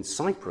find it in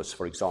Cyprus,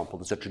 for example.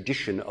 There's a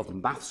tradition of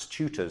maths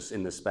tutors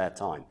in the spare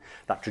time.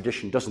 That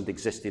tradition doesn't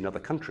exist in other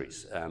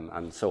countries,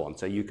 and so on.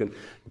 So you can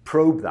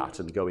probe that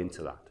and go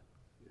into that.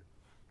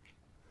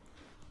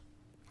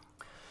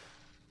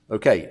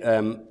 Okay,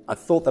 I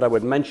thought that I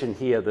would mention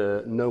here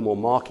the no more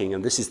marking,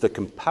 and this is the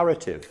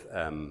comparative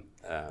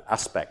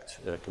aspect,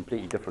 a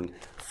completely different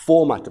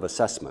format of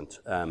assessment.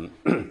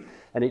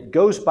 And it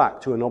goes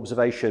back to an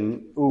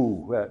observation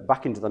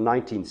back into the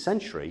 19th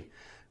century,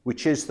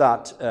 which is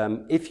that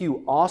if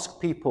you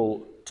ask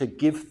people to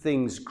give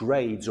things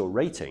grades or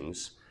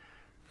ratings,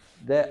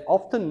 they're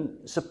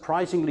often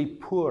surprisingly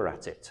poor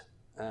at it.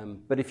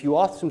 But if you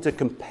ask them to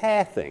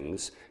compare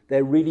things,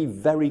 they're really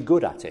very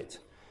good at it.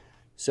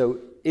 So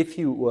if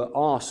you were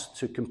asked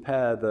to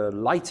compare the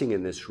lighting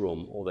in this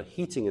room or the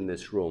heating in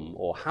this room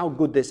or how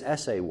good this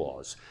essay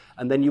was,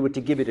 and then you were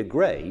to give it a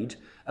grade,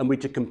 and we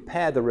to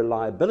compare the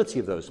reliability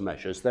of those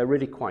measures, they're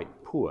really quite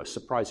poor,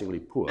 surprisingly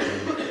poor.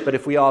 But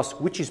if we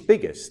ask which is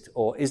biggest,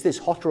 or is this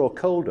hotter or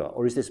colder,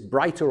 or is this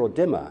brighter or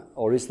dimmer,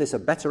 or is this a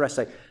better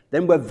essay,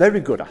 then we're very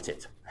good at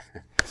it.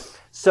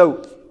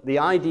 So the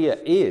idea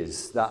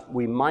is that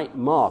we might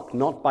mark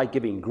not by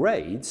giving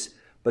grades,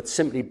 but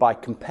simply by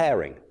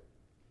comparing.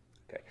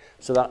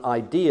 So that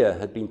idea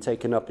had been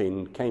taken up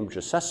in Cambridge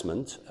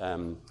Assessment.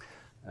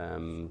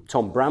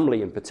 Tom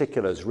Bramley in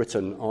particular has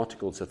written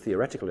articles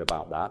theoretically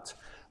about that,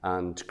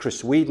 and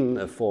Chris Whedon,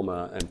 a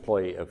former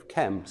employee of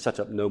Chem, set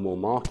up No More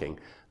Marking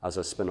as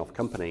a spin-off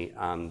company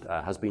and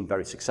has been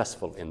very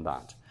successful in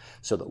that.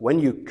 So that when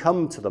you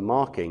come to the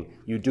marking,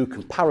 you do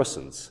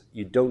comparisons,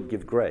 you don't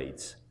give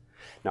grades.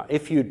 Now,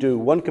 if you do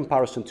one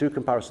comparison, two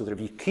comparisons,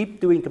 if you keep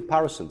doing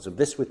comparisons of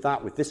this with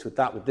that, with this with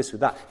that, with this with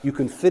that, you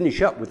can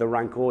finish up with a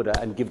rank order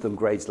and give them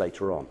grades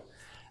later on.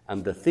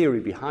 And the theory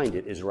behind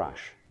it is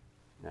rash,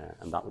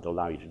 and that would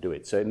allow you to do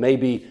it. So it may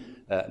be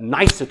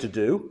nicer to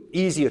do,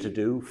 easier to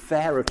do,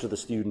 fairer to the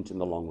student in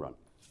the long run.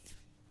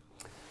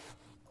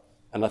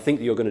 And I think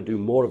that you're going to do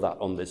more of that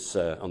on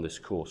this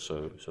course,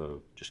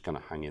 so just kind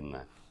of hang in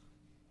there.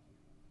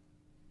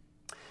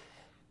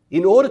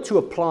 In order to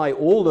apply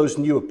all those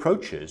new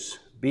approaches,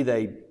 be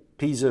they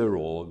PISA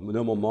or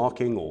no more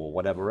marking or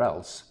whatever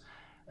else,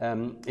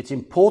 it's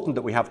important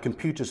that we have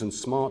computers and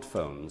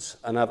smartphones.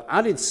 And I've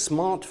added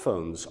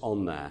smartphones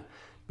on there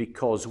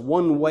because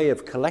one way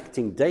of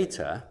collecting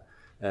data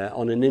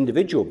on an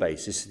individual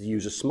basis is to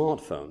use a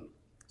smartphone.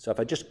 So if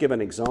I just give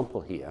an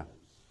example here,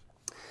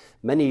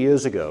 many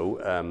years ago,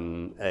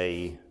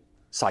 a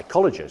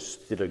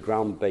psychologist did a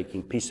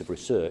groundbreaking piece of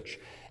research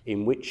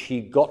in which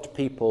he got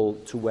people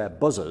to wear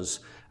buzzers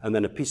and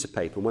then a piece of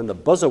paper. When the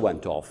buzzer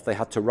went off, they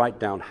had to write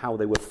down how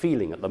they were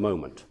feeling at the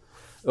moment.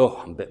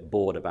 Oh, I'm a bit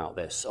bored about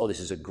this. Oh, this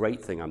is a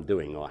great thing I'm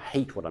doing, or I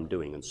hate what I'm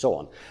doing, and so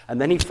on.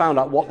 And then he found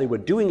out what they were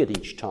doing at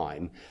each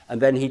time,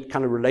 and then he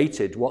kind of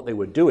related what they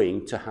were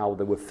doing to how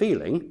they were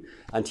feeling,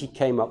 and he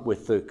came up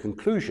with the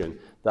conclusion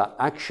that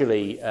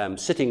actually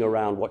sitting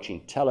around watching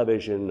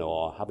television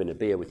or having a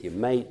beer with your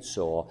mates,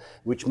 or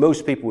which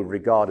most people would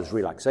regard as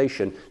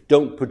relaxation,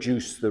 don't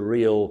produce the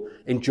real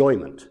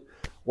enjoyment.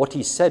 What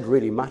he said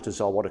really matters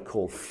are what are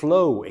called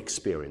flow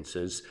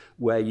experiences,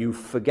 where you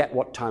forget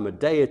what time of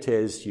day it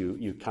is,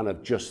 you kind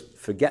of just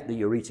forget that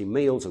you're eating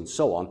meals and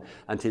so on.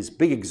 And his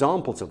big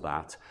examples of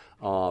that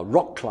are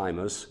rock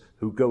climbers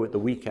who go at the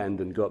weekend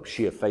and go up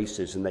sheer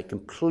faces, and they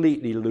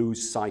completely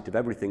lose sight of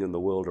everything in the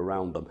world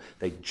around them.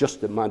 They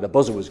just didn't mind the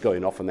buzzer was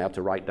going off and they had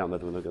to write down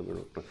that.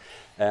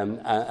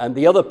 And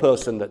the other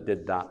person that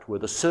did that were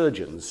the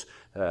surgeons,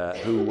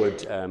 who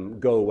would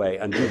go away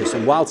and do this.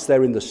 And whilst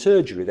they're in the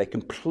surgery, they're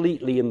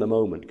completely in the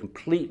moment,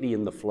 completely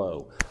in the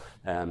flow.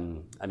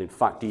 And in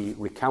fact, he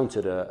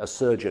recounted a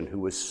surgeon who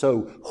was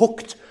so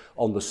hooked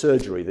on the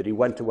surgery that he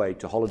went away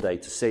to holiday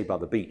to sea by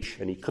the beach,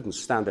 and he couldn't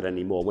stand it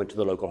anymore, went to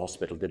the local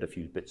hospital, did a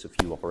few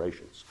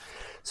operations.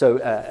 So,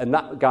 and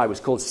that guy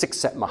was called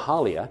Sixet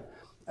Mahalia,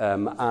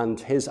 and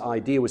his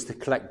idea was to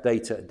collect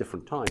data at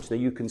different times. Now,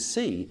 you can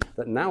see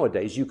that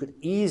nowadays you could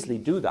easily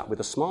do that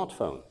with a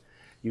smartphone.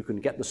 You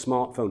can get the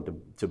smartphone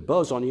to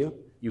buzz on you.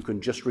 You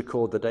can just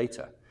record the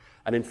data.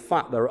 And in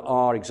fact, there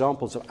are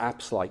examples of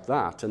apps like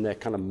that, and they're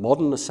kind of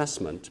modern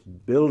assessment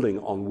building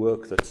on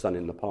work that's done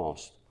in the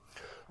past.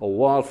 Or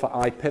while for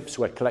IPIPs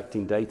we're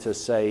collecting data,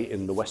 say,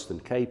 in the Western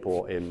Cape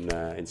or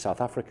in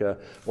South Africa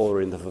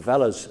or in the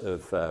favelas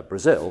of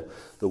Brazil,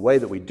 the way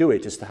that we do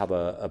it is to have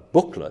a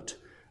booklet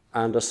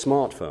and a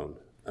smartphone.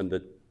 And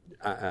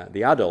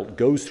the adult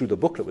goes through the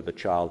booklet with the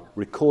child,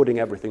 recording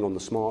everything on the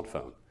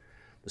smartphone.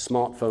 The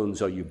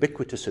smartphones are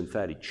ubiquitous and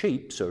fairly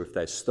cheap, so if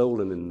they're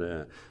stolen in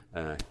the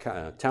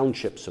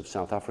townships of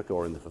South Africa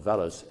or in the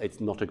favelas,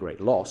 it's not a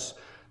great loss,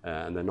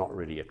 and they're not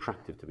really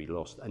attractive to be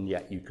lost, and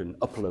yet you can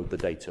upload the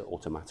data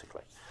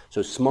automatically. So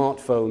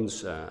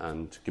smartphones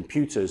and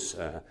computers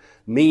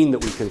mean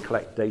that we can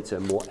collect data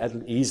more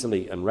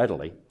easily and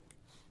readily.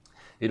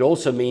 It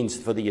also means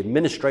for the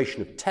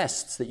administration of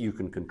tests that you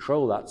can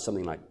control that.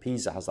 Something like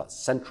PISA has that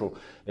central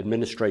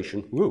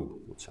administration. Whoa,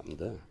 what's happened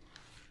there?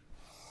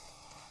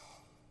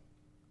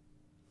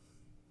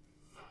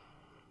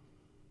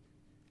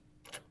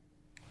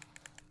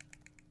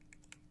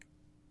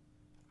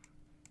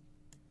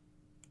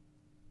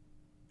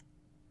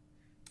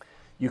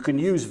 You can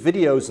use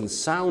videos and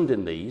sound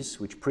in these,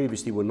 which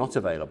previously were not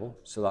available,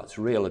 so that's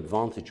a real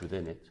advantage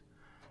within it.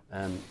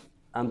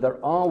 And there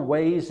are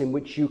ways in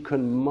which you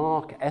can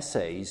mark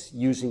essays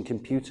using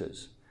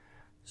computers.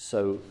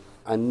 So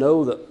I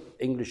know that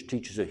English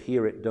teachers who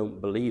hear it don't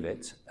believe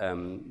it,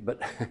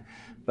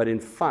 but in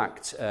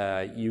fact,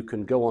 you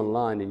can go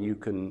online and you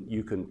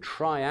can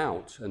try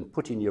out and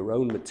put in your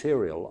own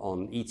material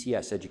on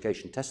ETS,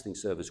 Education Testing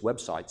Service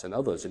websites and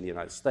others in the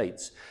United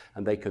States,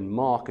 and they can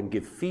mark and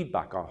give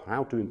feedback on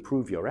how to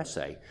improve your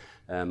essay,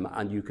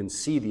 and you can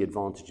see the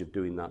advantage of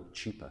doing that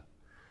cheaper.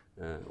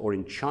 Or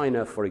in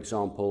China, for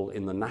example,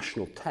 in the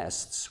national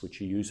tests,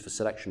 which are used for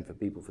selection for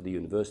people for the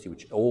university,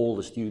 which all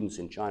the students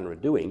in China are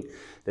doing,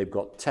 they've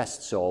got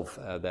tests of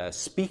their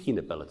speaking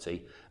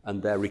ability,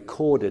 and they're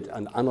recorded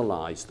and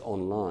analysed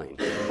online.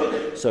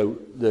 So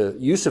the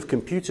use of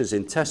computers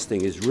in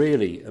testing is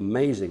really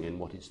amazing in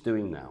what it's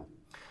doing now.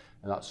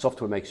 And that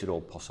software makes it all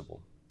possible.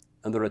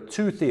 And there are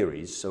two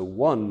theories. So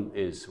one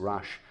is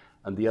Rasch,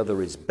 and the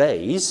other is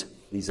Bayes.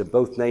 These are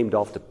both named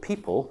after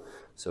people.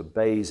 So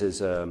Bayes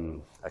is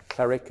a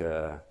cleric,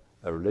 a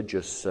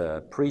religious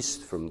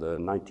priest from the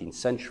 19th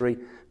century.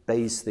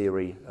 Bayes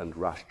theory, and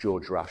Rasch,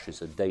 George Rasch,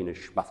 is a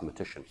Danish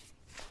mathematician.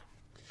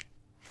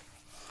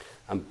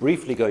 I'm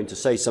briefly going to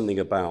say something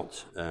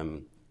about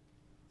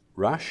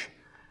Rasch,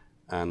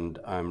 and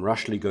I'm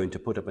rashly going to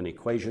put up an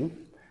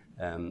equation.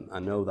 I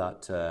know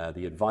that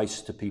the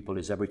advice to people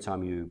is every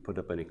time you put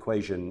up an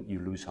equation, you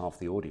lose half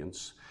the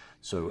audience.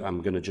 So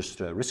I'm going to just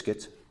risk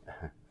it.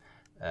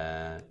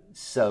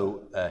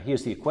 So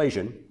here's the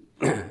equation,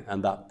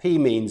 and that P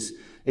means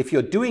if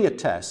you're doing a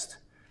test,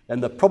 then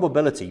the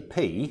probability,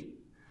 P,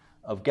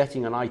 of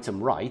getting an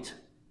item right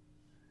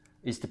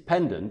is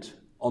dependent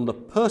on the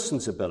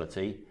person's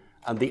ability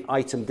and the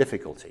item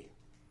difficulty.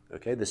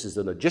 Okay, this is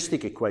the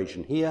logistic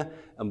equation here,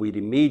 and we'd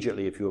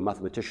immediately, if you're a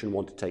mathematician,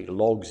 want to take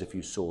logs if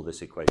you saw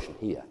this equation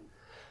here.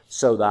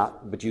 So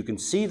that, but you can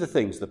see the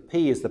things, the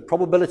P is the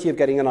probability of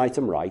getting an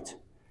item right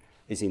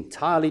is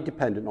entirely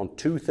dependent on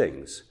two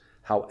things: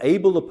 how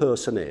able the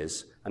person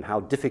is and how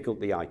difficult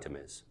the item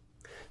is.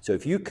 So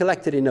if you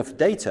collected enough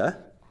data,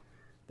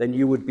 then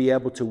you would be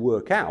able to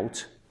work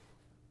out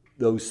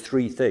those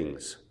three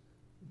things.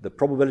 The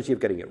probability of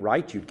getting it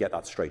right, you'd get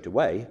that straight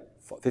away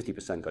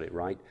 50% got it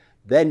right,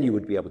 then you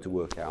would be able to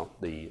work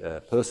out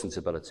the person's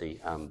ability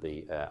and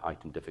the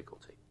item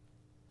difficulty.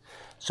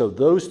 So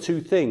those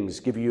two things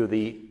give you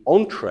the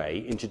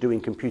entree into doing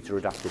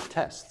computer-adapted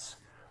tests,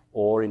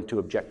 or into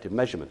objective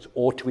measurements,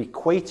 or to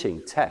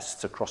equating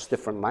tests across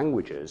different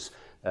languages,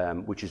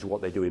 which is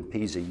what they do in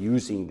PISA,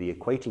 using the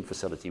equating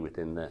facility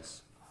within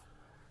this.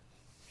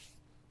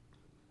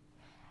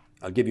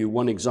 I'll give you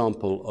one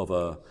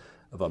example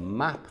of a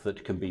map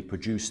that can be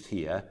produced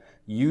here,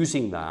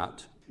 using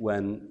that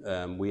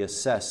when we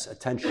assess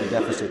attention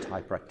deficit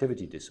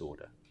hyperactivity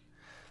disorder.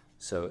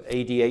 So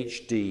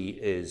ADHD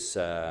is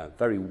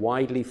very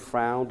widely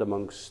found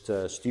amongst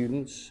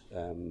students.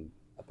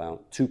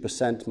 About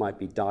 2% might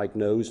be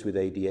diagnosed with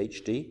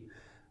ADHD.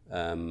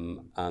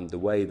 And the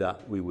way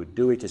that we would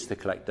do it is to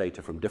collect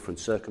data from different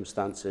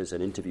circumstances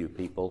and interview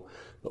people.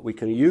 But we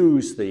can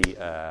use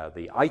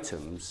the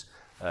items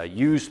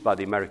used by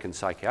the American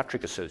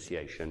Psychiatric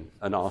Association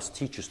and ask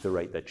teachers to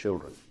rate their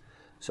children.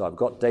 So I've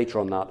got data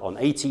on that on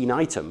 18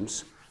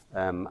 items,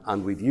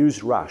 and we've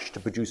used RASH to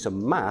produce a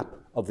map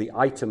of the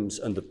items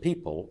and the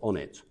people on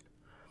it.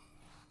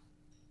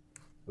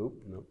 Oh,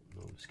 no,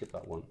 skip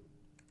that one.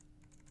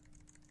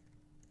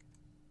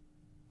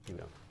 Here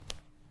we go.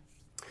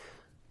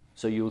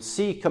 So you'll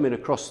see coming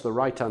across the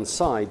right-hand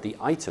side the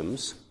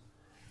items,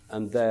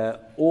 and they're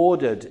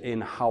ordered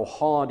in how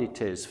hard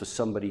it is for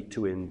somebody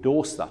to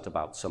endorse that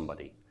about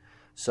somebody.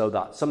 So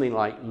that something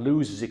like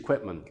loses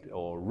equipment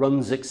or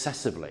runs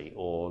excessively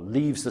or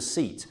leaves the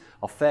seat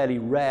are fairly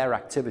rare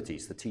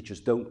activities. The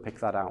teachers don't pick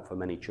that out for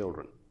many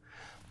children.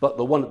 But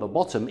the one at the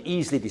bottom,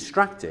 easily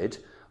distracted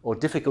or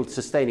difficult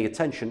sustaining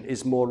attention,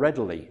 is more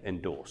readily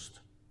endorsed.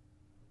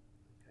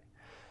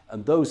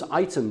 And those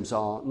items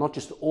are not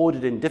just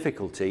ordered in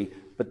difficulty,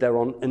 but they're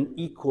on an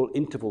equal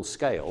interval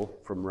scale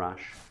from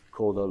RASH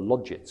called a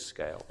Logit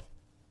scale.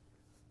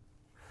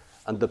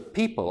 And the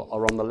people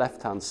are on the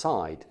left-hand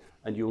side,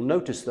 and you'll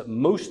notice that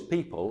most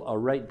people are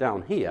right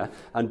down here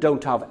and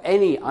don't have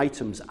any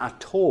items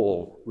at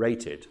all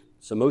rated.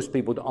 So most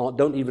people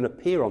don't even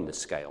appear on this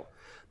scale.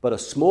 But a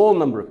small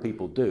number of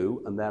people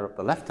do, and they're at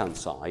the left-hand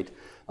side,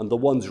 and the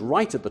ones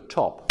right at the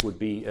top would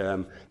be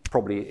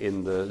probably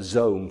in the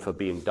zone for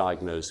being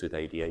diagnosed with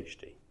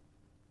ADHD.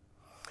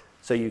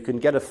 So you can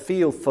get a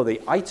feel for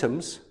the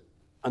items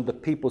and the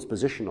people's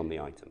position on the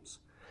items.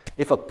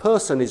 If a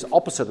person is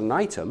opposite an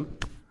item,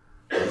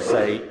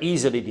 say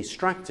easily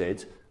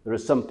distracted, there are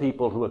some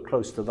people who are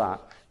close to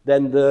that,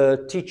 then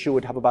the teacher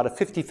would have about a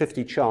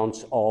 50-50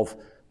 chance of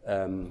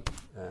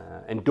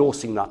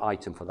endorsing that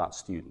item for that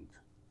student.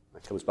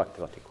 That comes back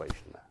to that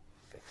equation there.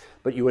 Okay.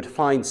 But you would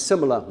find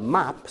similar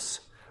maps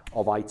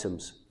of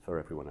items for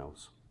everyone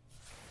else.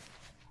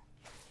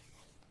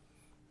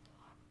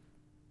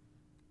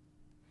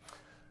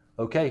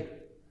 Okay.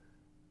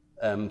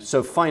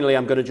 So finally,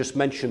 I'm going to just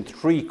mention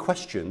 3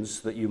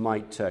 questions that you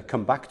might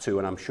come back to,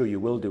 and I'm sure you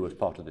will do as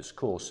part of this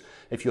course.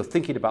 If you're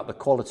thinking about the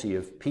quality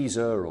of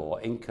PISA or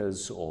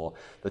INCAS or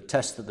the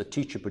test that the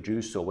teacher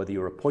produced, or whether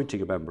you're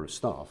appointing a member of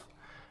staff,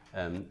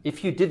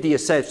 if you did the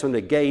assessment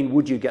again,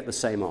 would you get the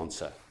same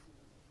answer?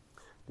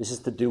 This is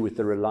to do with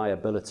the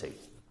reliability,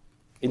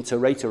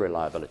 inter-rater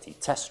reliability,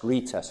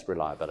 test-retest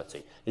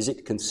reliability. Is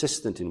it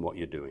consistent in what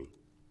you're doing?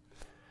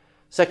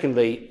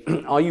 Secondly,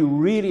 are you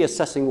really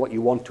assessing what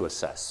you want to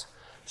assess?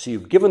 So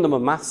you've given them a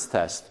maths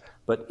test,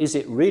 but is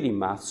it really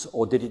maths,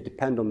 or did it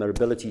depend on their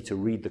ability to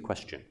read the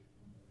question?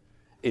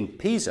 In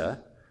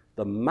PISA,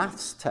 the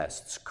maths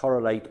tests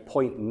correlate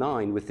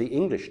 0.9 with the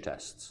English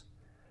tests.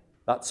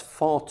 That's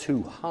far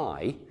too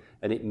high,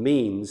 and it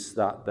means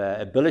that their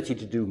ability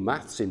to do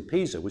maths in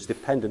PISA was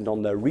dependent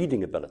on their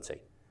reading ability.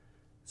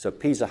 So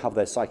PISA have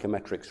their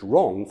psychometrics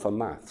wrong for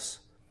maths.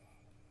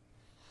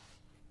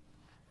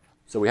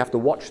 So we have to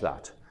watch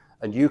that.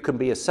 And you can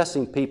be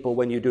assessing people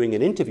when you're doing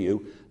an interview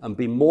and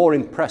be more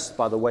impressed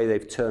by the way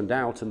they've turned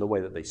out and the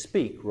way that they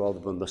speak rather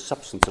than the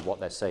substance of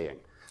what they're saying.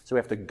 So we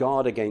have to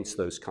guard against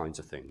those kinds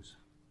of things.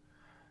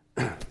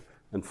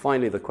 And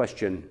finally, the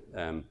question,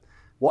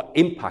 what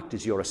impact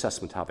is your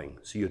assessment having?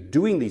 So you're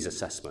doing these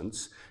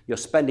assessments, you're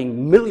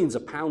spending millions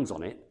of pounds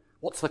on it.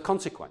 What's the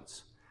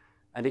consequence?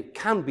 And it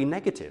can be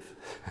negative.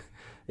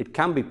 It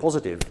can be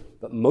positive,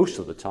 but most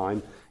of the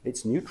time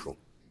it's neutral.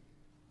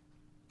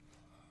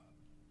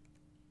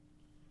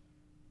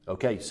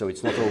 Okay, so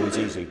it's not always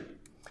easy.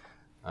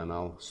 And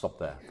I'll stop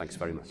there. Thanks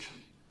very much.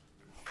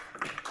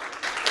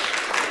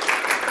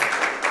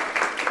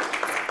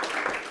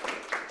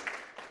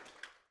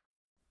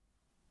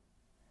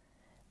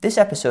 This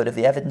episode of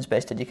the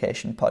Evidence-Based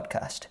Education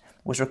podcast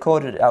was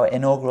recorded at our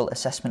inaugural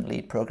Assessment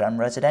Lead Programme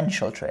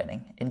residential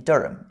training in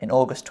Durham in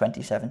August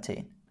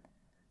 2017.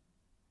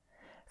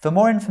 For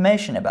more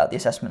information about the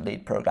Assessment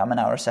Lead Programme and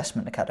our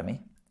Assessment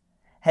Academy,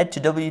 head to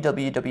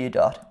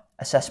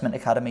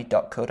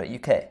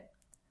www.assessmentacademy.co.uk.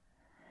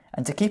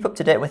 And to keep up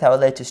to date with our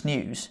latest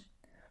news,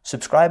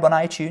 subscribe on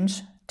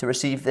iTunes to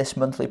receive this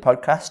monthly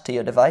podcast to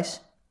your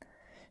device,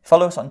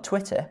 follow us on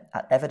Twitter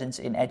at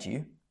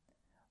evidenceinedu,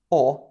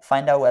 or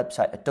find our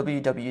website at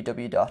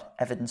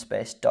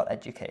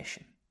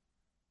www.evidencebased.education.